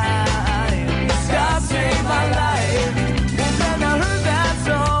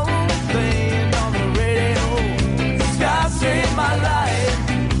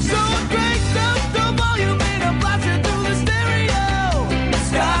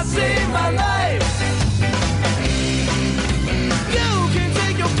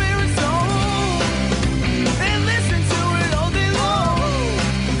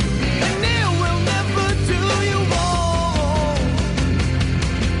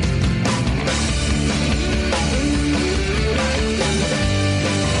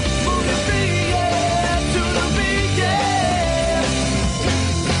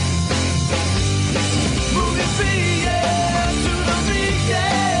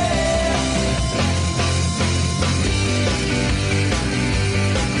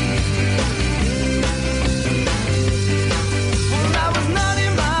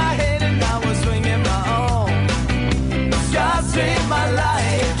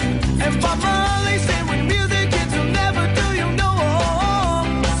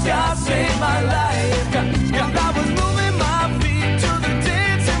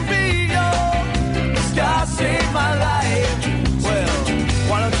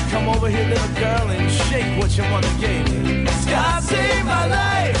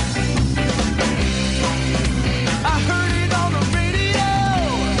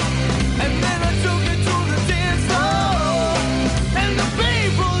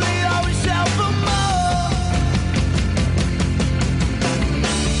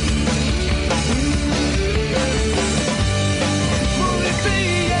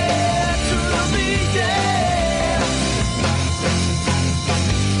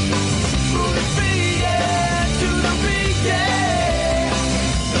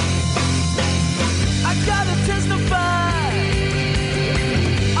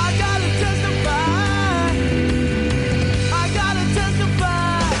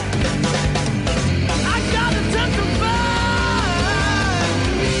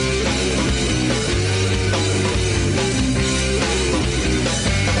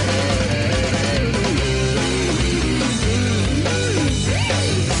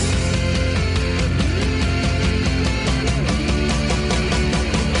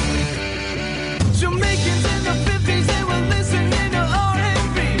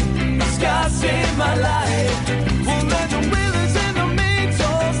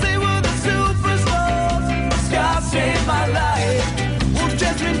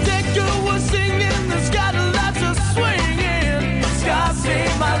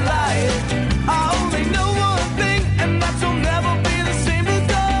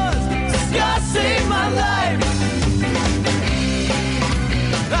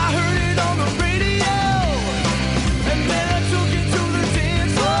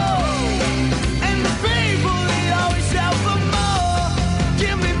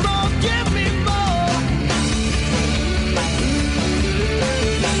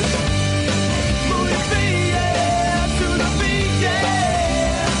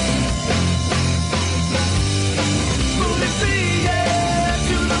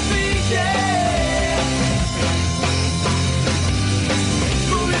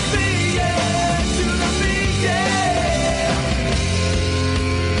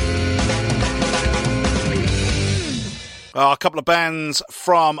 A couple of bands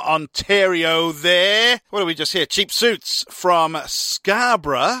from Ontario there. What do we just hear? Cheap Suits from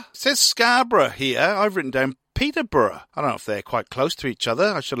Scarborough. It says Scarborough here. I've written down Peterborough. I don't know if they're quite close to each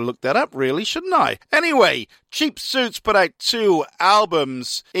other. I should have looked that up, really, shouldn't I? Anyway, Cheap Suits put out 2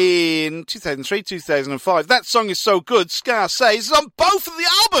 albums in 2003, 2005. That song is so good, Scar says it's on both of the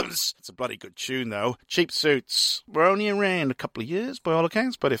albums. It's a bloody good tune, though. Cheap Suits were only around a couple of years, by all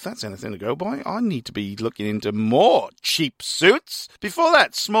accounts, but if that's anything to go by, I need to be looking into more Cheap Suits. Before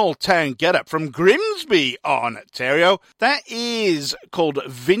that, Small Town Get Up from Grimsby, Ontario. That is called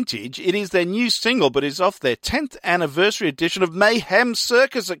Vintage. It is their new single, but it's off their 10th anniversary edition of Mayhem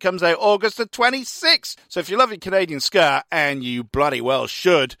Circus that comes out August the 26th. So if you love your Canadian ska, and you bloody well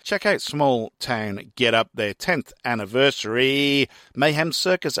should, check out Small Town Get Up, their 10th anniversary Mayhem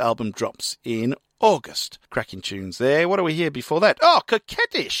Circus album drops in August. Cracking tunes there. What do we hear before that? Oh,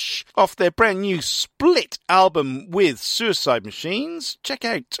 Coquettish, off their brand new Split album with Suicide Machines. Check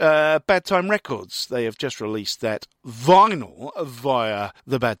out Bad Time Records. They have just released that vinyl via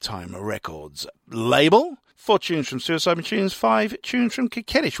the Bad Time Records label. 4 tunes from Suicide Machines, 5 tunes from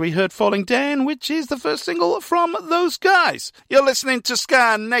Coquettish. We heard Falling Down, which is the first single from those guys. You're listening to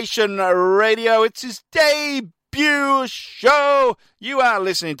Ska Nation Radio. It's his debut show. You are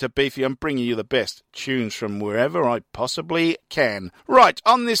listening to Beefy. I'm bringing you the best tunes from wherever I possibly can. Right,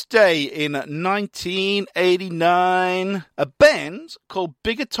 on this day in 1989, a band called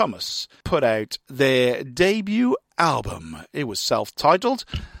Bigger Thomas put out their debut album. It was self-titled.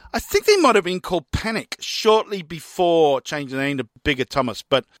 I think they might have been called Panic shortly before changing the name to Bigger Thomas,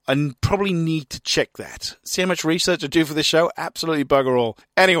 but I probably need to check that. See how much research I do for this show? Absolutely bugger all.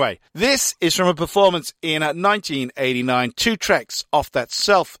 Anyway, this is from a performance in 1989. 2 tracks off that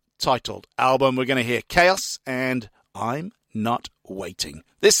self-titled album. We're going to hear Chaos and I'm Not Waiting.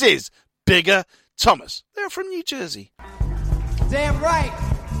 This is Bigger Thomas. They're from New Jersey. Damn right.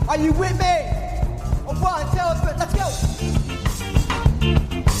 Are you with me? 1, 2, 3, let's go.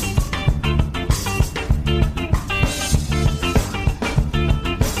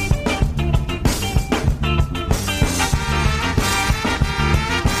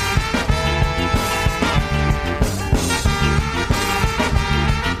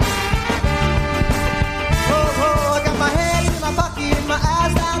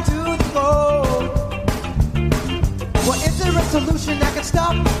 Solution that can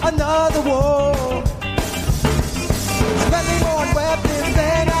stop another war. Spending more on weapons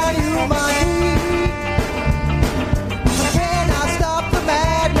than on humanity. I cannot stop the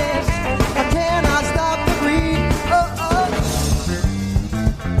madness. I cannot stop the greed.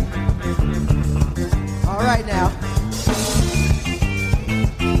 All right now.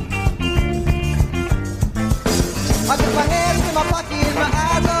 I got my hands in my pocket, my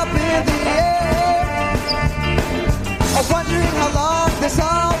eyes up in the air. I'm wondering how long this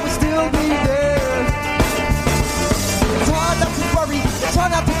all will still be there. It's hard not to worry, it's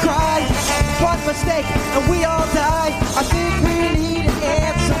hard not to cry. One mistake and we all die. I think we need an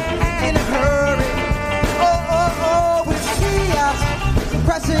answer in a hurry. Oh, it's chaos,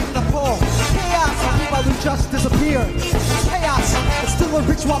 pressing the pole. Chaos, people who just disappear. Chaos, it's still a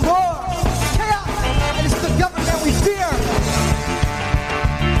rich one more. Chaos, and it's the government we fear.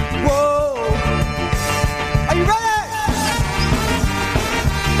 Whoa, are you ready?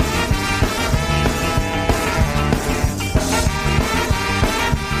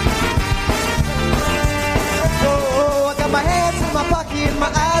 My hands in my pocket, my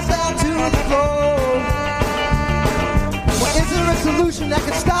eyes down to the floor. Well, is there a solution that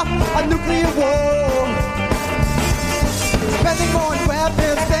can stop a nuclear war? Spending more on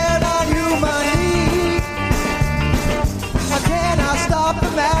weapons than on human needs. I cannot stop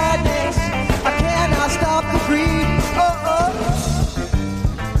the madness. I cannot stop the greed. Oh.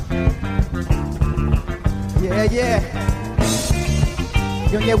 Yeah.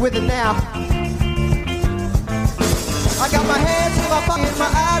 You're gonna get with it now. I got my hands in my pocket, my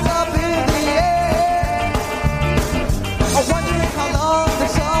eyes up in the air. I'm wondering how long the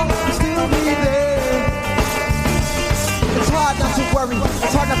song will still be there. It's hard not to worry,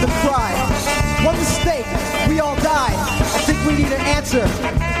 it's hard not to cry. One mistake, we all die. I think we need an answer.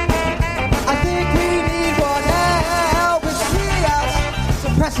 I think we need one now. It's chaos,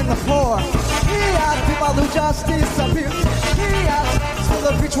 suppressing the poor. Chaos, people who just disappear. Chaos, still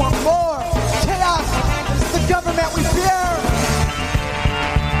the rich want more. Chaos, the government we fear.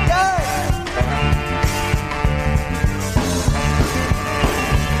 Yeah.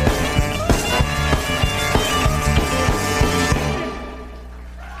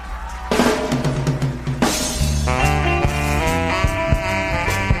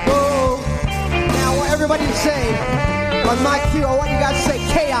 Oh, now I want everybody to say, On my cue, I want you guys to say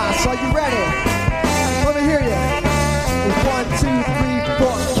chaos. Are you ready? Let me hear you. 1, 2, 3,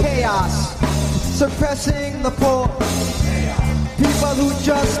 4, chaos. Suppressing the poor. People who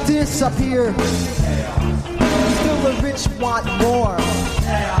just disappear. Still the rich want more.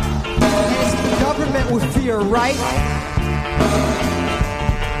 It's the government with fear, right?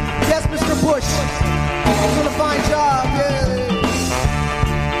 Yes, Mr. Bush. You're doing a fine job. Yeah.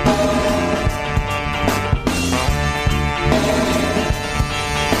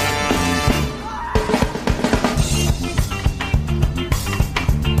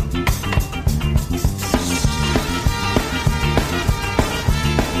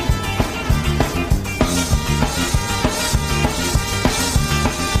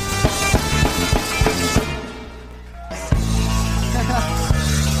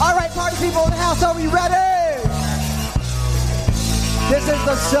 People in the house, are we ready? This is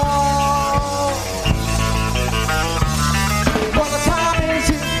the song. Well, the time is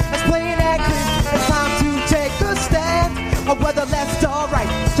here, it's plain and clear. It's time to take the stand. Or whether left or right,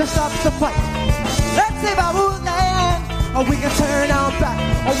 just up the fight. Let's save our land. Or we can turn our back,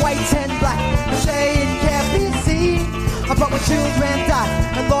 or white and black, and say it can't be seen. But when children die,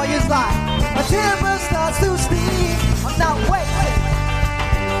 and lawyers lie, a timber starts to steam. I'm not waiting.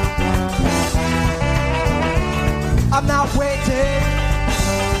 I'm not waiting.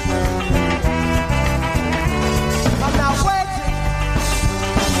 I'm not waiting.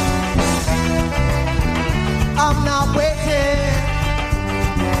 I'm not waiting.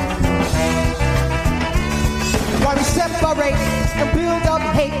 Why we separate and build up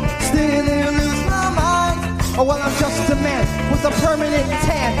hate, still lose my mind. Oh well, I'm just a man with a permanent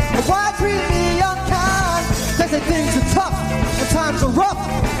tan. And why treat me unkind? They say things are tough and times are rough.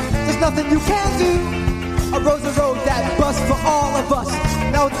 There's nothing you can do. A road's a road that busts for all of us.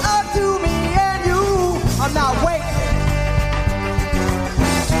 Now it's up to me and you. I'm not waiting.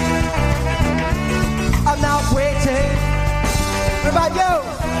 I'm not waiting. What about you?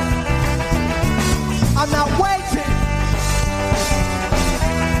 I'm not waiting.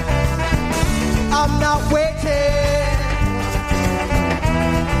 I'm not waiting.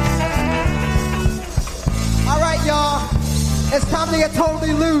 All right, y'all. It's time to get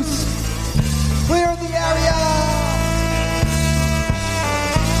totally loose. Clear the area.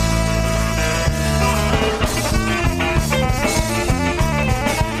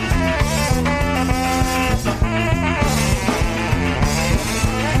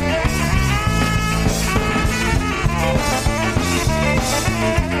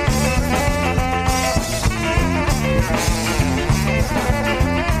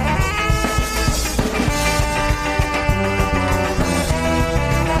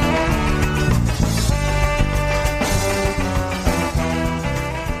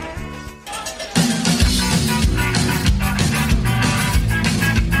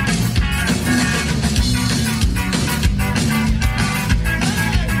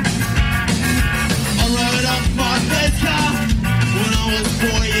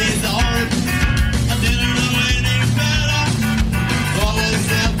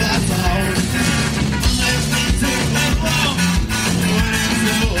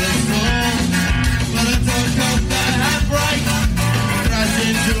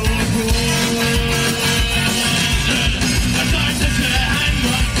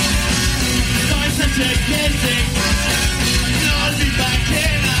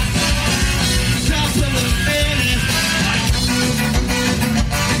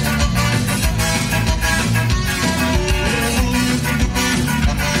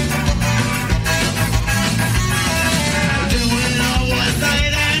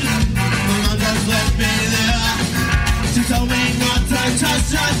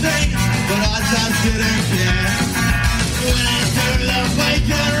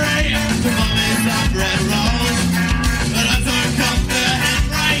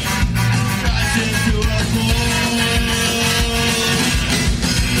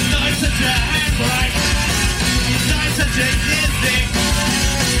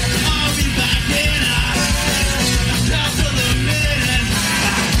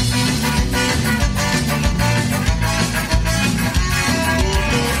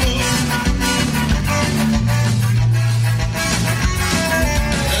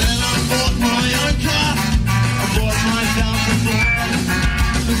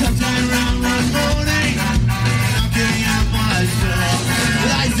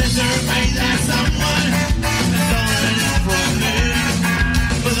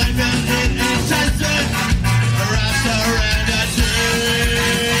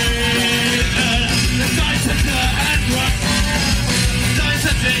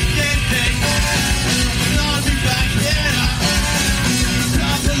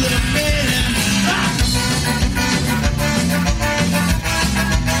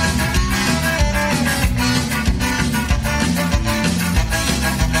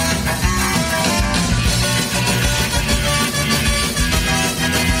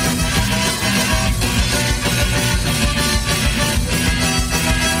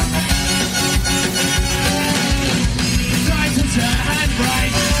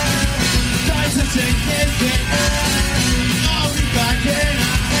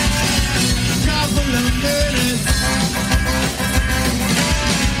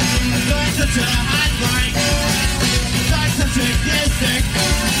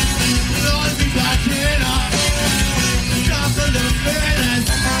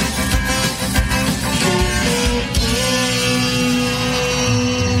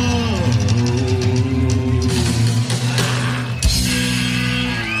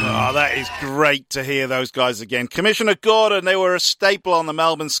 Great to hear those guys again. Commissioner Gordon, they were a staple on the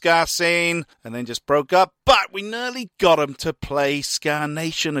Melbourne ska scene and then just broke up, but we nearly got them to play Ska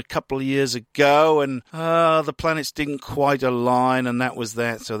Nation a couple of years ago, and the planets didn't quite align, and that was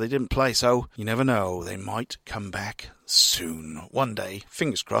that, so they didn't play. So you never know, they might come back soon, one day,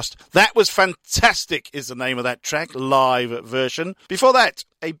 fingers crossed. That was Fantastic is the name of that track, live version. Before that,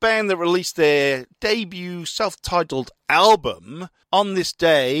 a band that released their debut self-titled album on this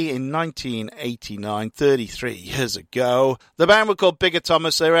day in 1989, 33 years ago. The band were called Bigger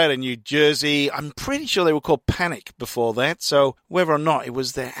Thomas. They were out in New Jersey. I'm pretty sure they were called Panic before that, so whether or not it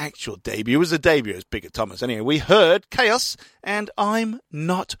was their actual debut, it was a debut as Bigger Thomas. Anyway, we heard Chaos and I'm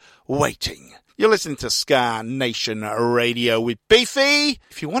Not Waiting. You're listening to Ska Nation Radio with Beefy.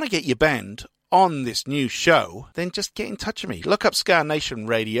 If you want to get your band on this new show, then just get in touch with me. Look up Ska Nation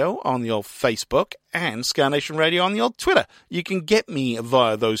Radio on the old Facebook and Ska Nation Radio on the old Twitter. You can get me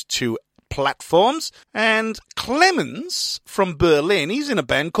via those two platforms. And Clemens from Berlin, he's in a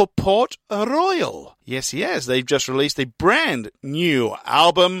band called Port Royal. Yes, he has. They've just released a brand new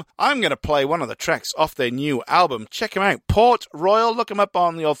album. I'm going to play one of the tracks off their new album. Check them out. Port Royal. Look them up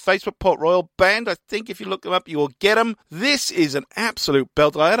on the old Facebook, Port Royal Band. I think if you look them up, you will get them. This is an absolute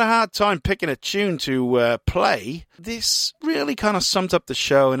belter. I had a hard time picking a tune to play. This really kind of sums up the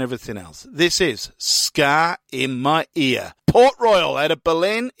show and everything else. This is Ska in My Ear. Port Royal out of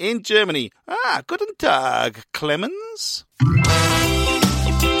Berlin in Germany. Guten Tag, Clemens. Ska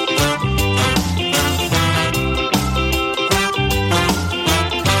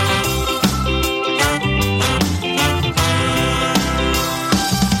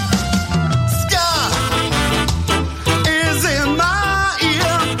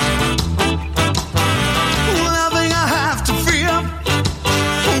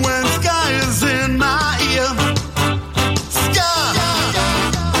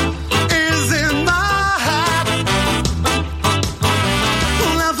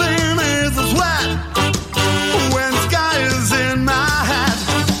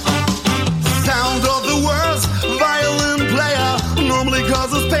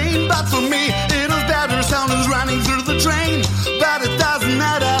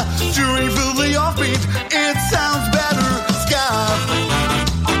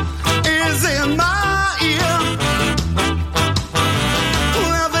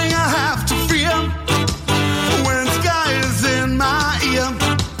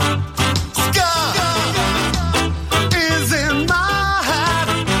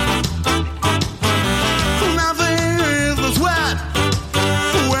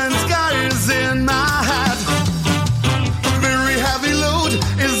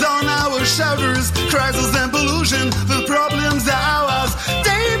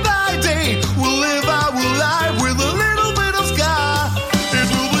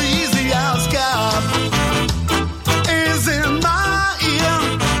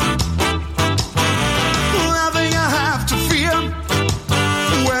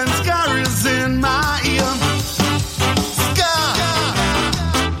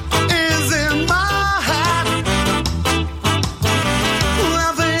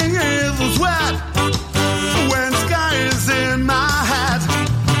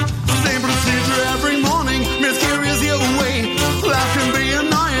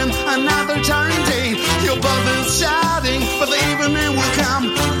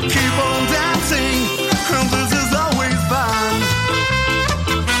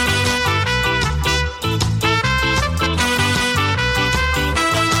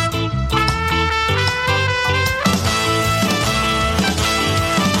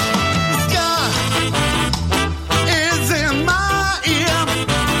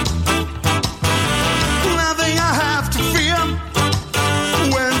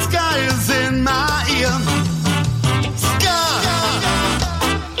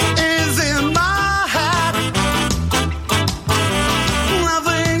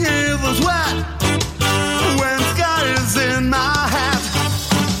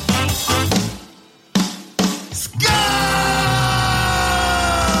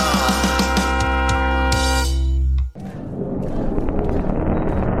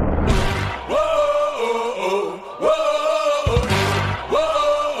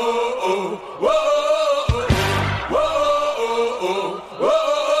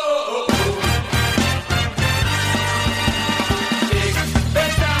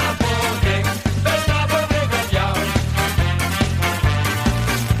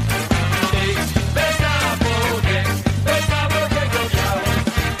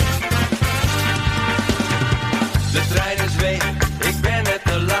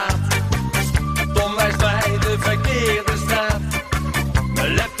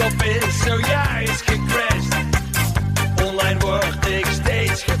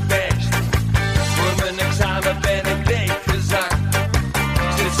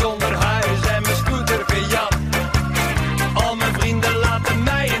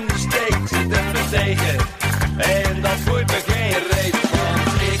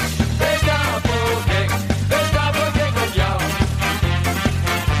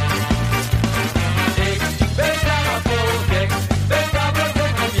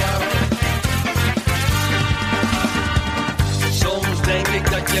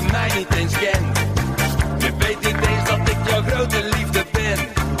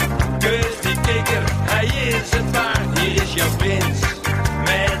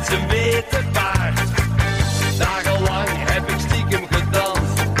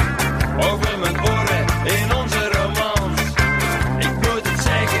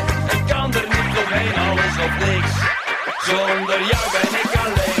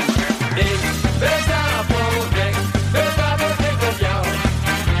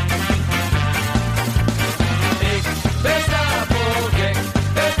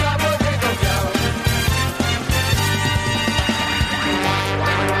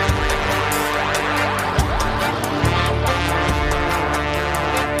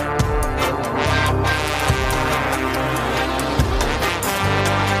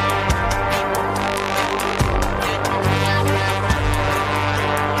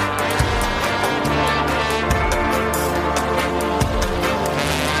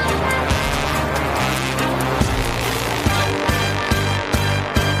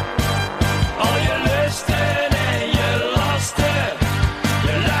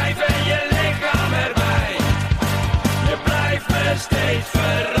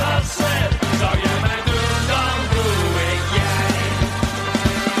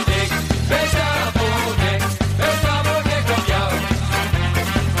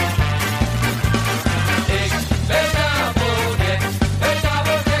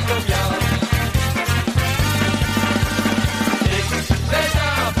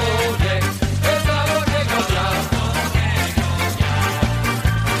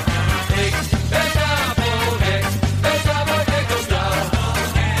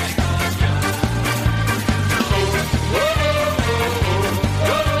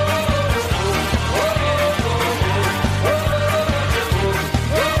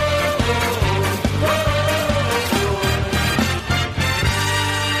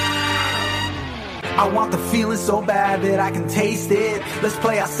so bad that I can taste it. Let's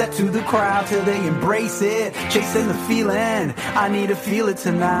play our set to the crowd till they embrace it. Chasing the feeling, I need to feel it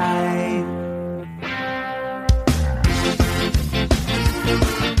tonight.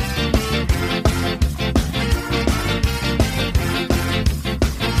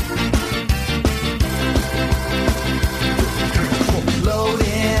 Load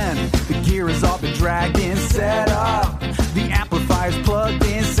in, the gear has all been dragged in, set up. The amplifier's plugged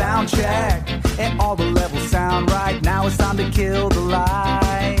in, sound check. And all the levels sound right. Now it's time to kill the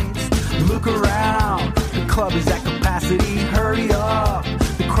lights. Look around, the club is at capacity. Hurry up,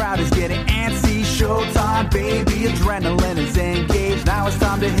 the crowd is getting antsy. Showtime, baby, adrenaline is engaged. Now it's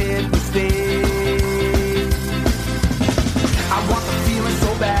time to hit the stage. I want the feeling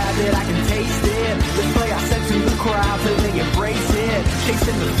so bad that I can taste it. Let's play our set to the crowd till they embrace it.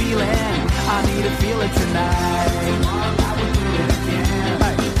 Chasing the feeling, I need to feel it tonight.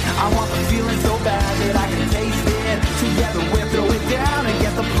 I want the feeling so bad that I can taste it. Together we'll throw it down and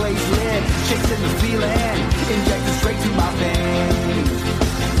get the place lit. Chasing the feeling, inject it straight to my veins.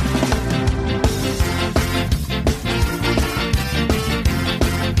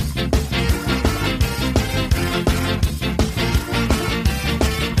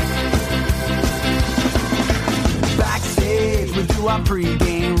 Backstage, we'll do our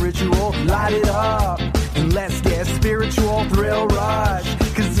pre-game ritual. Light it up and let's get spiritual. Thrill rush,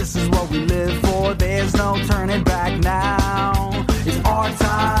 cause this is what we live for. There's no turning back now. It's our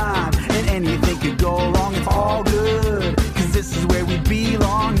time and anything could go wrong. It's all good, cause this is where we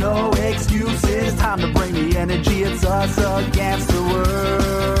belong. No excuses, time to bring the energy. It's us against the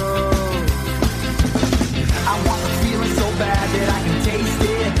world. I want the feeling so bad that I can taste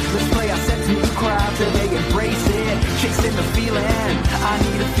it. Let's play our set to the crowd till they embrace it. Chasing the feeling, I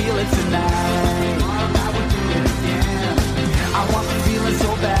need to feel it tonight. I want the feeling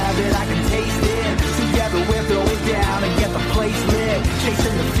so bad that I can taste it. Together we'll throw it down and get the place lit.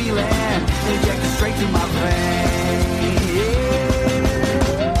 Chasing the feeling, inject it straight to my veins. Yeah.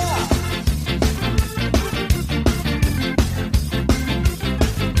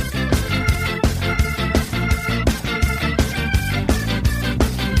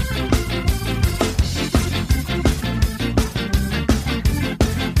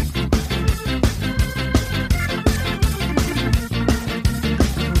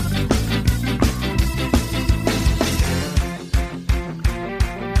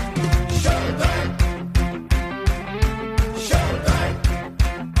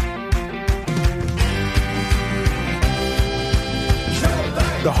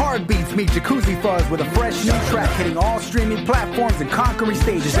 Meet Jacuzzi Fuzz with a fresh new track hitting all streaming platforms and conquering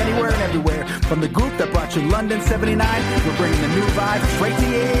stages anywhere and everywhere. From the group that brought you London 79, we're bringing the new vibe straight to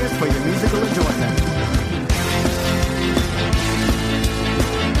your ears for your musical enjoyment.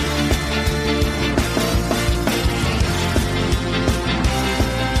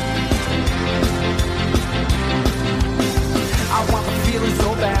 I want the feeling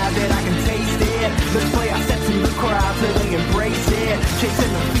so bad that I can taste it. Let's play our set to the crowd till they embrace it.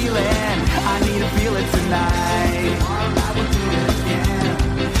 Chasing the feeling, I need to feel it tonight.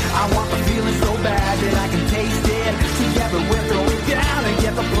 I want the feeling so bad that I can taste it. Together we'll throw it down and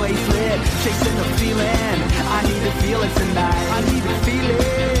get the place lit. Chasing the feeling, I need to feel it tonight. I need to feel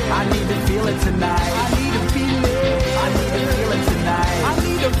it. I need to feel it tonight. I need to feel it. I need to feel it tonight. I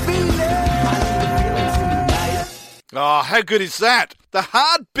need to feel it. I need to feel it tonight. Oh, how good is that? The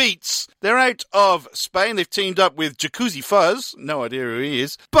Heartbeats. They're out of Spain. They've teamed up with Jacuzzi Fuzz. No idea who he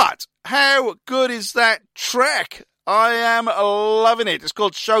is. But how good is that track? I am loving it. It's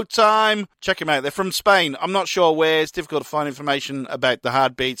called Showtime. Check them out. They're from Spain. I'm not sure where. It's difficult to find information about the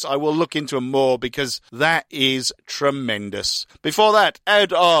Heartbeats. I will look into them more because that is tremendous. Before that,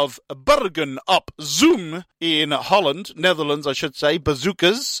 out of Bergen op Zoom in Holland, Netherlands, I should say,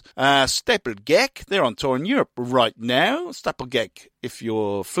 Bazookas, Stapelgek. They're on tour in Europe right now. Stapelgek, if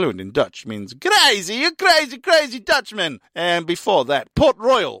you're fluent in Dutch, means crazy. You crazy, crazy Dutchman. And before that, Port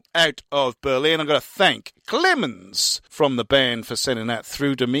Royal out of Berlin. I'm going to thank Clemens from the band for sending that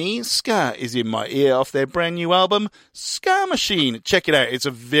through to me. Ska is in my ear off their brand new album, Ska Machine. Check it out. It's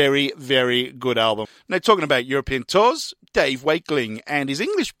a very, very good album. Now, talking about European tours, Dave Wakeling and his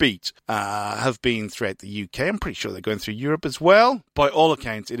English Beat have been throughout the UK. I'm pretty sure they're going through Europe as well. By all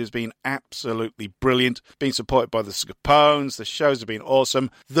accounts, it has been absolutely brilliant. Being supported by the Scapones. The shows have been awesome.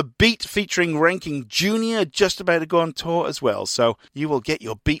 The Beat featuring Ranking Jr. just about to go on tour as well. So you will get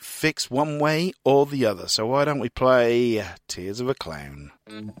your beat fix one way or the other. So why don't we play Tears of a Clown?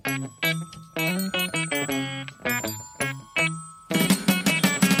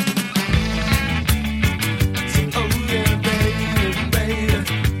 Oh yeah, baby, baby.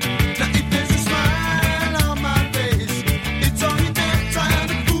 Now if there's a smile on my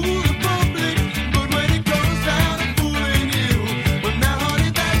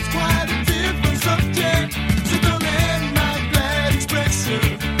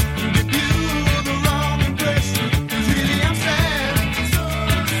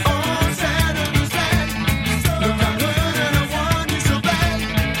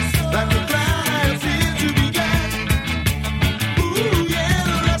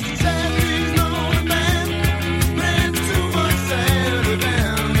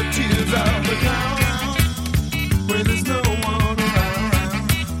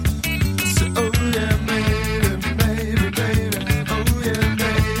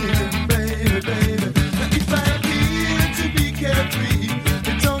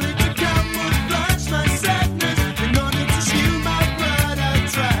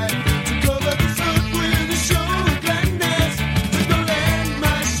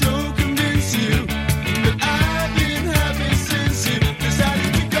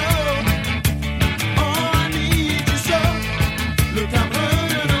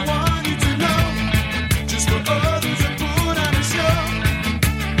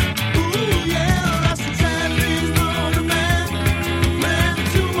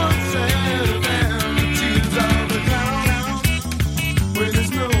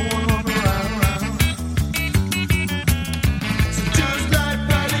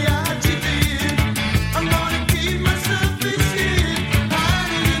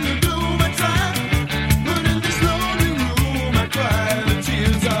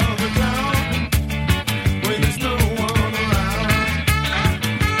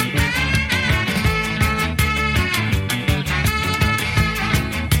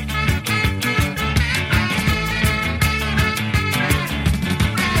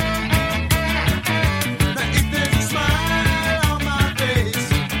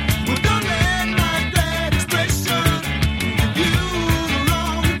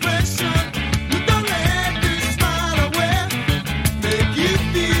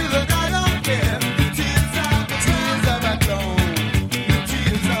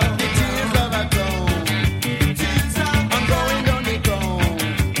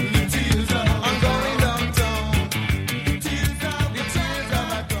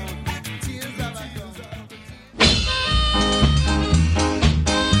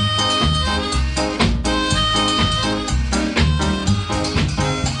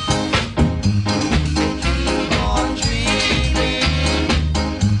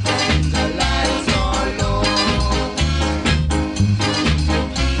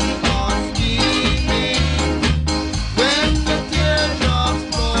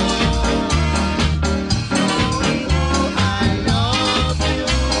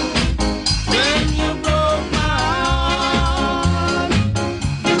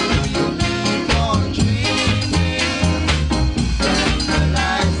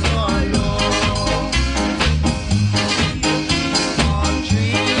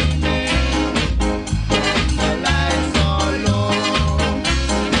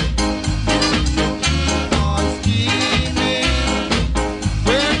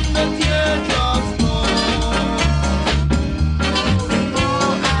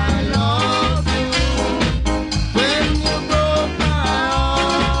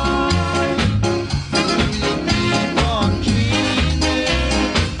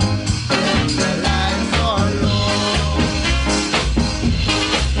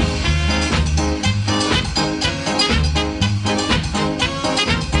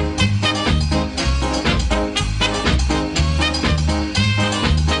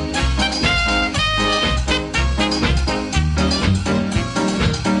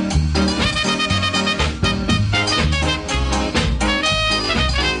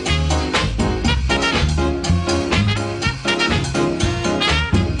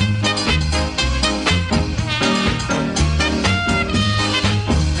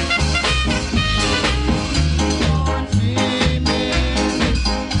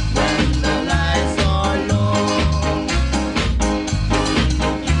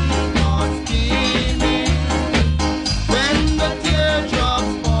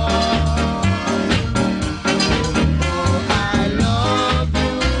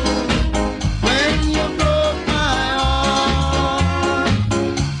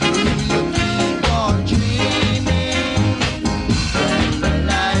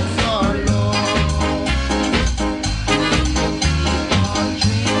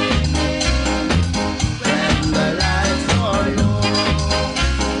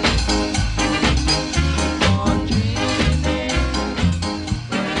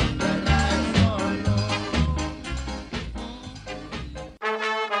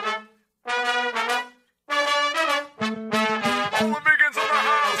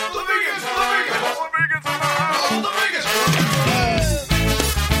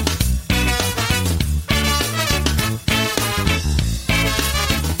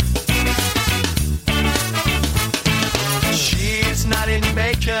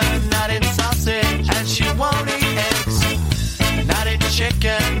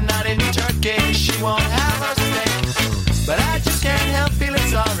won't have us stay. But I just can't help feeling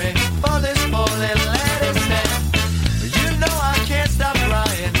sorry for this poor little lady snake. You know I can't stop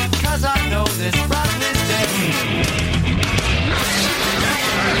crying, cause I know this brought this day.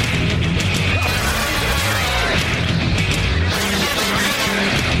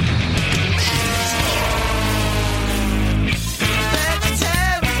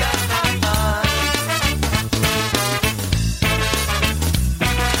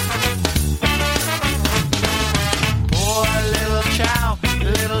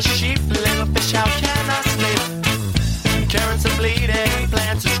 Sheep, little fish, how can I sleep? Carrots are bleeding,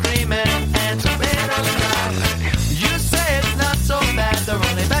 plants are screaming, and tomatoes cry. You say it's not so bad, they're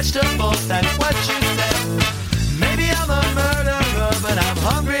only vegetables, that's what you said. Maybe I'm a murderer, but I'm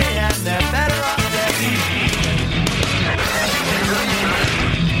hungry and they're better off dead.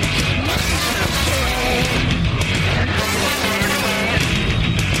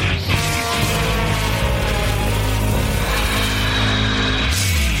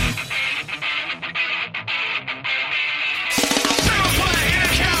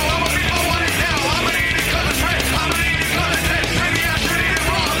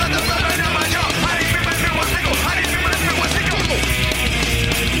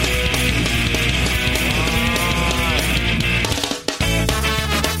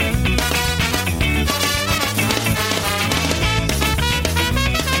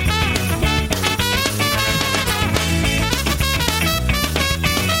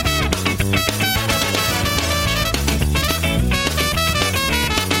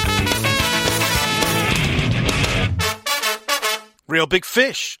 Real Big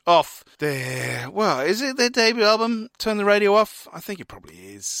Fish off their, well, is it their debut album, Turn the Radio Off? I think it probably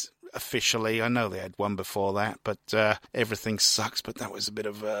is. Officially, I know they had one before that, but Everything Sucks, but that was a bit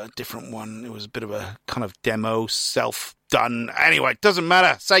of a different one. It was a bit of a kind of demo, self-done. Anyway, doesn't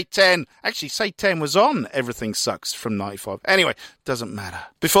matter. Say 10. Actually, Say 10 was on Everything Sucks from 95. Anyway, doesn't matter.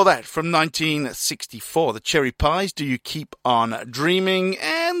 Before that, from 1964, the Cherry Pies, Do You Keep On Dreaming,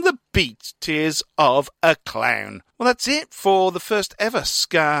 and the Beat, Tears of a Clown. Well, that's it for the first ever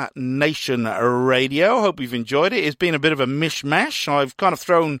Ska Nation Radio. Hope you've enjoyed it. It's been a bit of a mishmash. I've kind of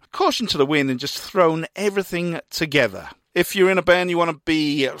thrown caution to the wind and just thrown everything together. If you're in a band you want to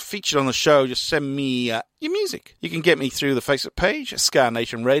be featured on the show, just send me your music. You can get me through the Facebook page, Ska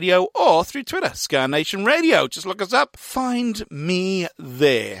Nation Radio, or through Twitter, Ska Nation Radio. Just look us up. Find me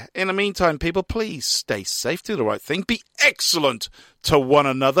there. In the meantime, people, please stay safe. Do the right thing. Be excellent to one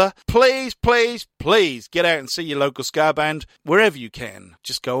another. Please, please, please get out and see your local ska band wherever you can.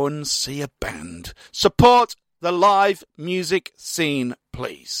 Just go and see a band. Support the live music scene,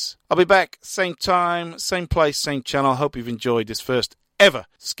 please. I'll be back same time, same place, same channel. Hope you've enjoyed this first ever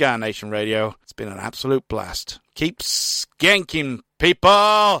Ska Nation Radio. It's been an absolute blast. Keep skanking,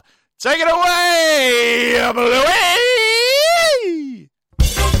 people. Take it away, Bluey!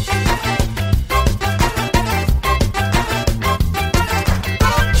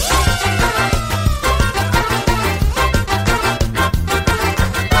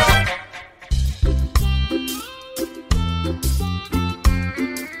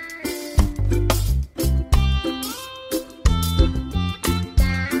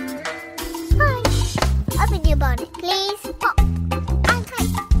 Please. Oh, okay.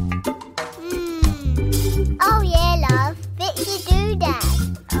 Oh yeah,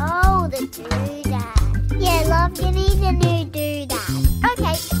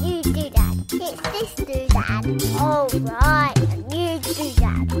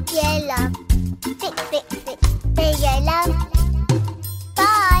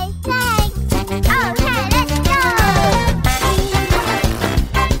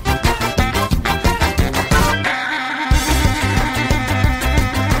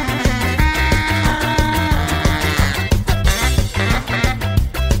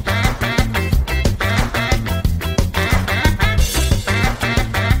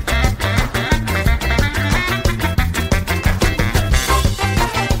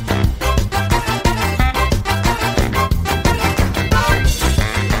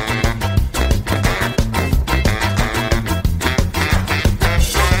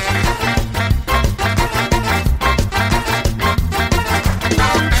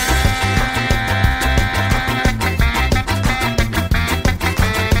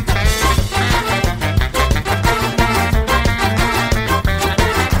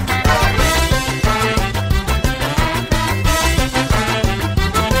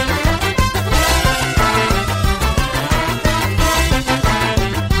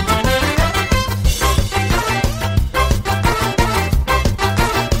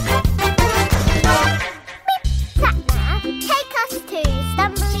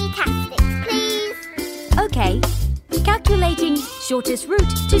 shortest route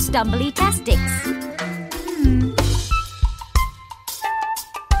to Stumbly-tastics.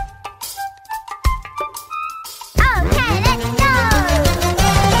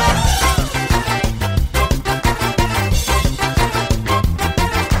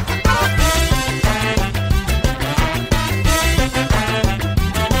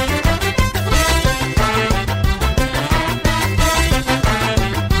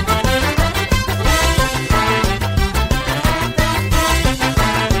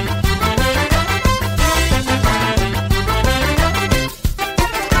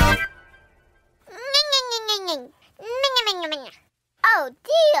 Oh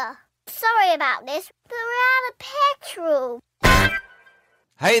dear. Sorry about this, but we're out of petrol.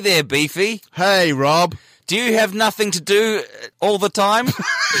 Hey there, Beefy. Hey, Rob. Do you have nothing to do all the time?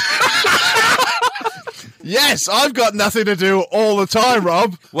 Yes, I've got nothing to do all the time,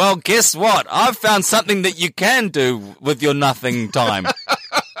 Rob. Well, guess what? I've found something that you can do with your nothing time.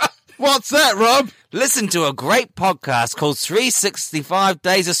 What's that, Rob? Listen to a great podcast called 365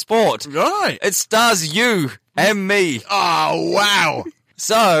 Days of Sport. Right. It stars you and me. Oh, wow.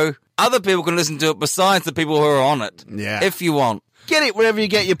 So, other people can listen to it besides the people who are on it. Yeah. If you want. Get it wherever you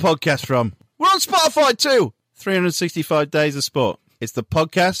get your podcast from. We're on Spotify too. 365 Days of Sport. It's the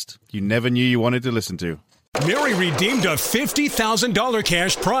podcast you never knew you wanted to listen to. Mary redeemed a $50,000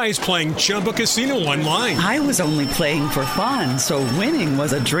 cash prize playing Chumba Casino online. I was only playing for fun, so winning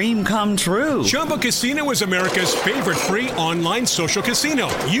was a dream come true. Chumba Casino is America's favorite free online social casino.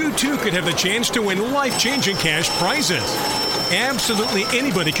 You, too, could have the chance to win life-changing cash prizes. Absolutely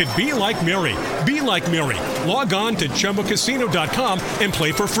anybody could be like Mary. Be like Mary. Log on to ChumbaCasino.com and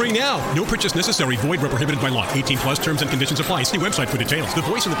play for free now. No purchase necessary. Void where prohibited by law. 18 plus terms and conditions apply. See website for details. The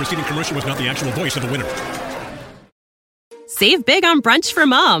voice in the preceding commercial was not the actual voice of the winner. Save big on brunch for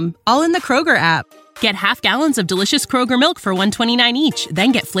mom, all in the Kroger app. Get half gallons of delicious Kroger milk for $1.29 each.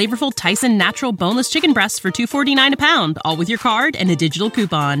 Then get flavorful Tyson natural boneless chicken breasts for $2.49 a pound, all with your card and a digital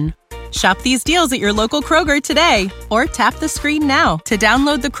coupon. Shop these deals at your local Kroger today, or tap the screen now to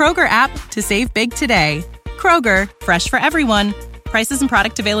download the Kroger app to save big today. Kroger, fresh for everyone. Prices and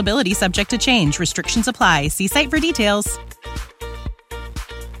product availability subject to change. Restrictions apply. See site for details.